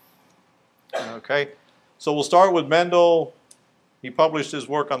 Okay, so we'll start with Mendel. He published his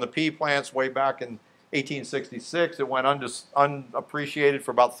work on the pea plants way back in 1866. It went unappreciated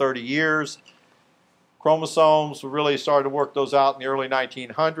for about 30 years. Chromosomes, we really started to work those out in the early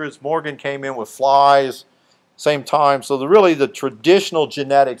 1900s. Morgan came in with flies, same time. So really the traditional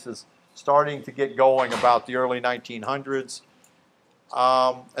genetics is starting to get going about the early 1900s.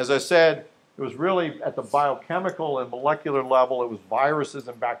 As I said, it was really at the biochemical and molecular level, it was viruses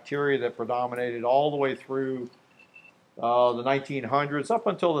and bacteria that predominated all the way through the 1900s, up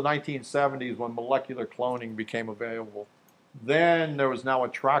until the 1970s when molecular cloning became available. Then there was now a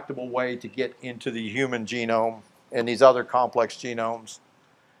tractable way to get into the human genome and these other complex genomes.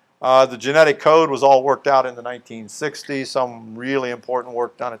 The genetic code was all worked out in the 1960s, some really important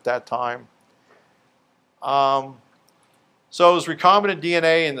work done at that time. So it was recombinant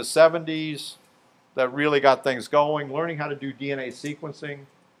DNA in the 70s that really got things going, learning how to do DNA sequencing.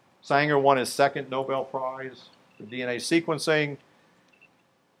 Sanger won his second Nobel Prize for DNA sequencing.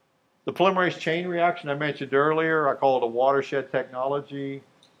 The polymerase chain reaction I mentioned earlier, I call it a watershed technology.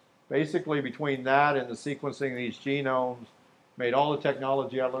 Basically, between that and the sequencing of these genomes, made all the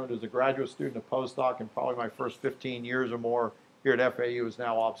technology I learned as a graduate student, a postdoc, and probably my first 15 years or more here at FAU is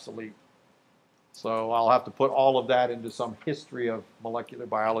now obsolete. So I'll have to put all of that into some history of molecular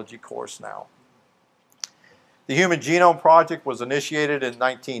biology course now. The Human Genome Project was initiated in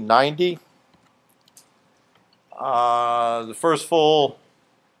 1990. The first full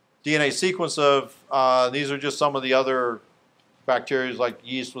DNA sequence of, these are just some of the other bacteria, like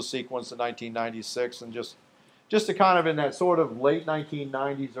yeast was sequenced in 1996, and just to kind of in that sort of late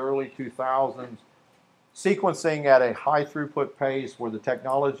 1990s, early 2000s, sequencing at a high throughput pace where the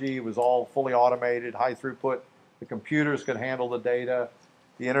technology was all fully automated, high throughput, the computers could handle the data,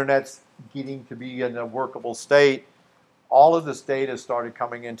 the internet's getting to be in a workable state. All of this data started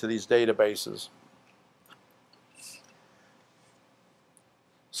coming into these databases.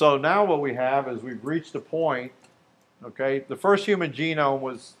 So now what we have is we've reached a point, okay, the first human genome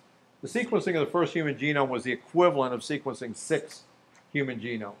was, the sequencing of the first human genome was the equivalent of sequencing 6 human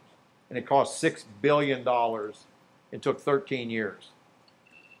genomes. And it cost $6 billion. It took 13 years.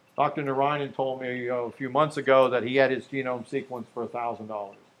 Dr. Narayanan told me a few months ago that he had his genome sequenced for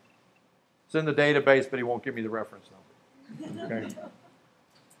 $1,000. It's in the database, but he won't give me the reference number. Okay.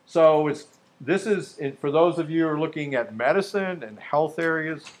 So this is, for those of you who are looking at medicine and health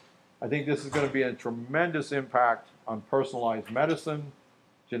areas, I think this is going to be a tremendous impact on personalized medicine,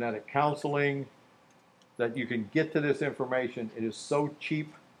 genetic counseling, that you can get to this information. It is so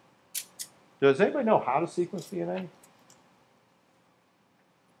cheap. Does anybody know how to sequence DNA?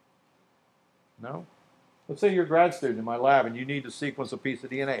 No? Let's say you're a grad student in my lab and you need to sequence a piece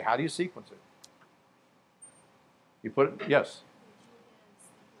of DNA. How do you sequence it? You put it, yes?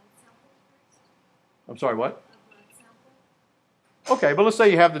 I'm sorry, what? Okay, but let's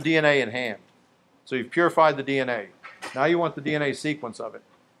say you have the DNA in hand. So you've purified the DNA. Now you want the DNA sequence of it.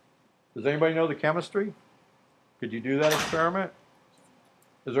 Does anybody know the chemistry? Could you do that experiment?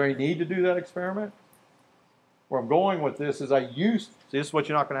 Is there any need to do that experiment? Where I'm going with this is see, this is what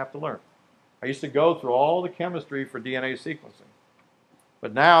you're not going to have to learn. I used to go through all the chemistry for DNA sequencing.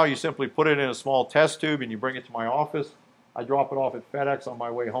 But now you simply put it in a small test tube and you bring it to my office. I drop it off at FedEx on my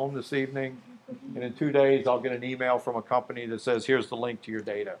way home this evening. And in 2 days, I'll get an email from a company that says, here's the link to your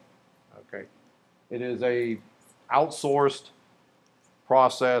data. Okay. It is a outsourced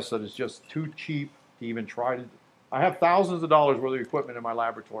process that is just too cheap to even try to. I have thousands of dollars worth of equipment in my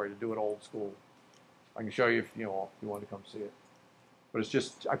laboratory to do it old school. I can show you if you want to come see it. But it's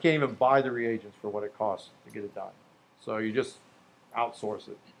just, I can't even buy the reagents for what it costs to get it done. So you just outsource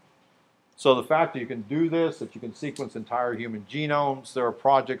it. So the fact that you can do this, that you can sequence entire human genomes, there are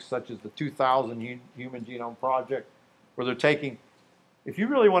projects such as the 2000 Human Genome Project, where they're taking, if you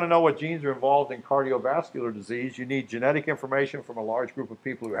really want to know what genes are involved in cardiovascular disease, you need genetic information from a large group of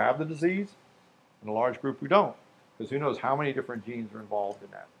people who have the disease and a large group who don't, because who knows how many different genes are involved in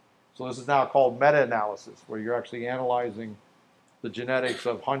that. So this is now called meta-analysis, where you're actually analyzing the genetics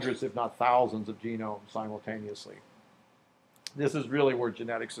of hundreds, if not thousands, of genomes simultaneously. This is really where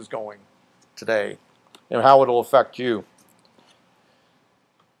genetics is going today and how it'll affect you.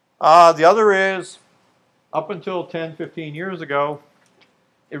 The other is, up until 10, 15 years ago,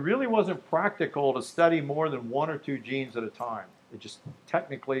 it really wasn't practical to study more than 1 or 2 genes at a time. It just,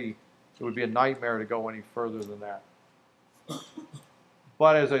 technically, it would be a nightmare to go any further than that.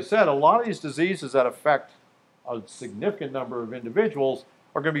 But as I said, a lot of these diseases that affect a significant number of individuals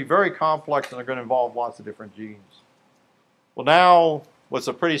are going to be very complex and they're going to involve lots of different genes. Well, now, what's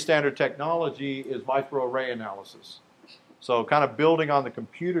a pretty standard technology is microarray analysis. So kind of building on the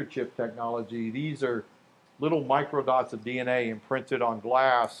computer chip technology, these are little microdots of DNA imprinted on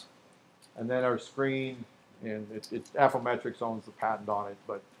glass and then are screened, and Affymetrix owns the patent on it,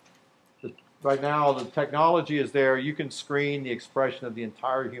 but right now the technology is there. You can screen the expression of the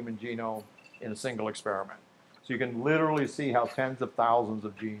entire human genome in a single experiment. So you can literally see how tens of thousands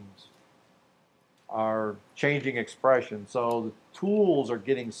of genes are changing expression. So the tools are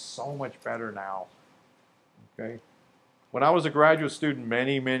getting so much better now. Okay. When I was a graduate student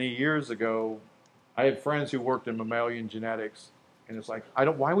many, many years ago, I had friends who worked in mammalian genetics, and it's like,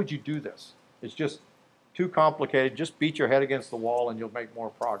 why would you do this? It's just too complicated. Just beat your head against the wall and you'll make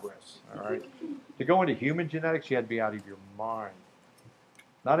more progress. All right. To go into human genetics, you had to be out of your mind.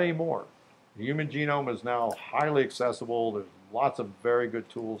 Not anymore. The human genome is now highly accessible. There's lots of very good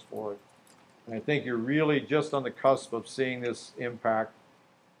tools for it. And I think you're really just on the cusp of seeing this impact,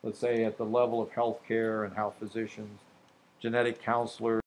 let's say, at the level of healthcare and how physicians, genetic counselors,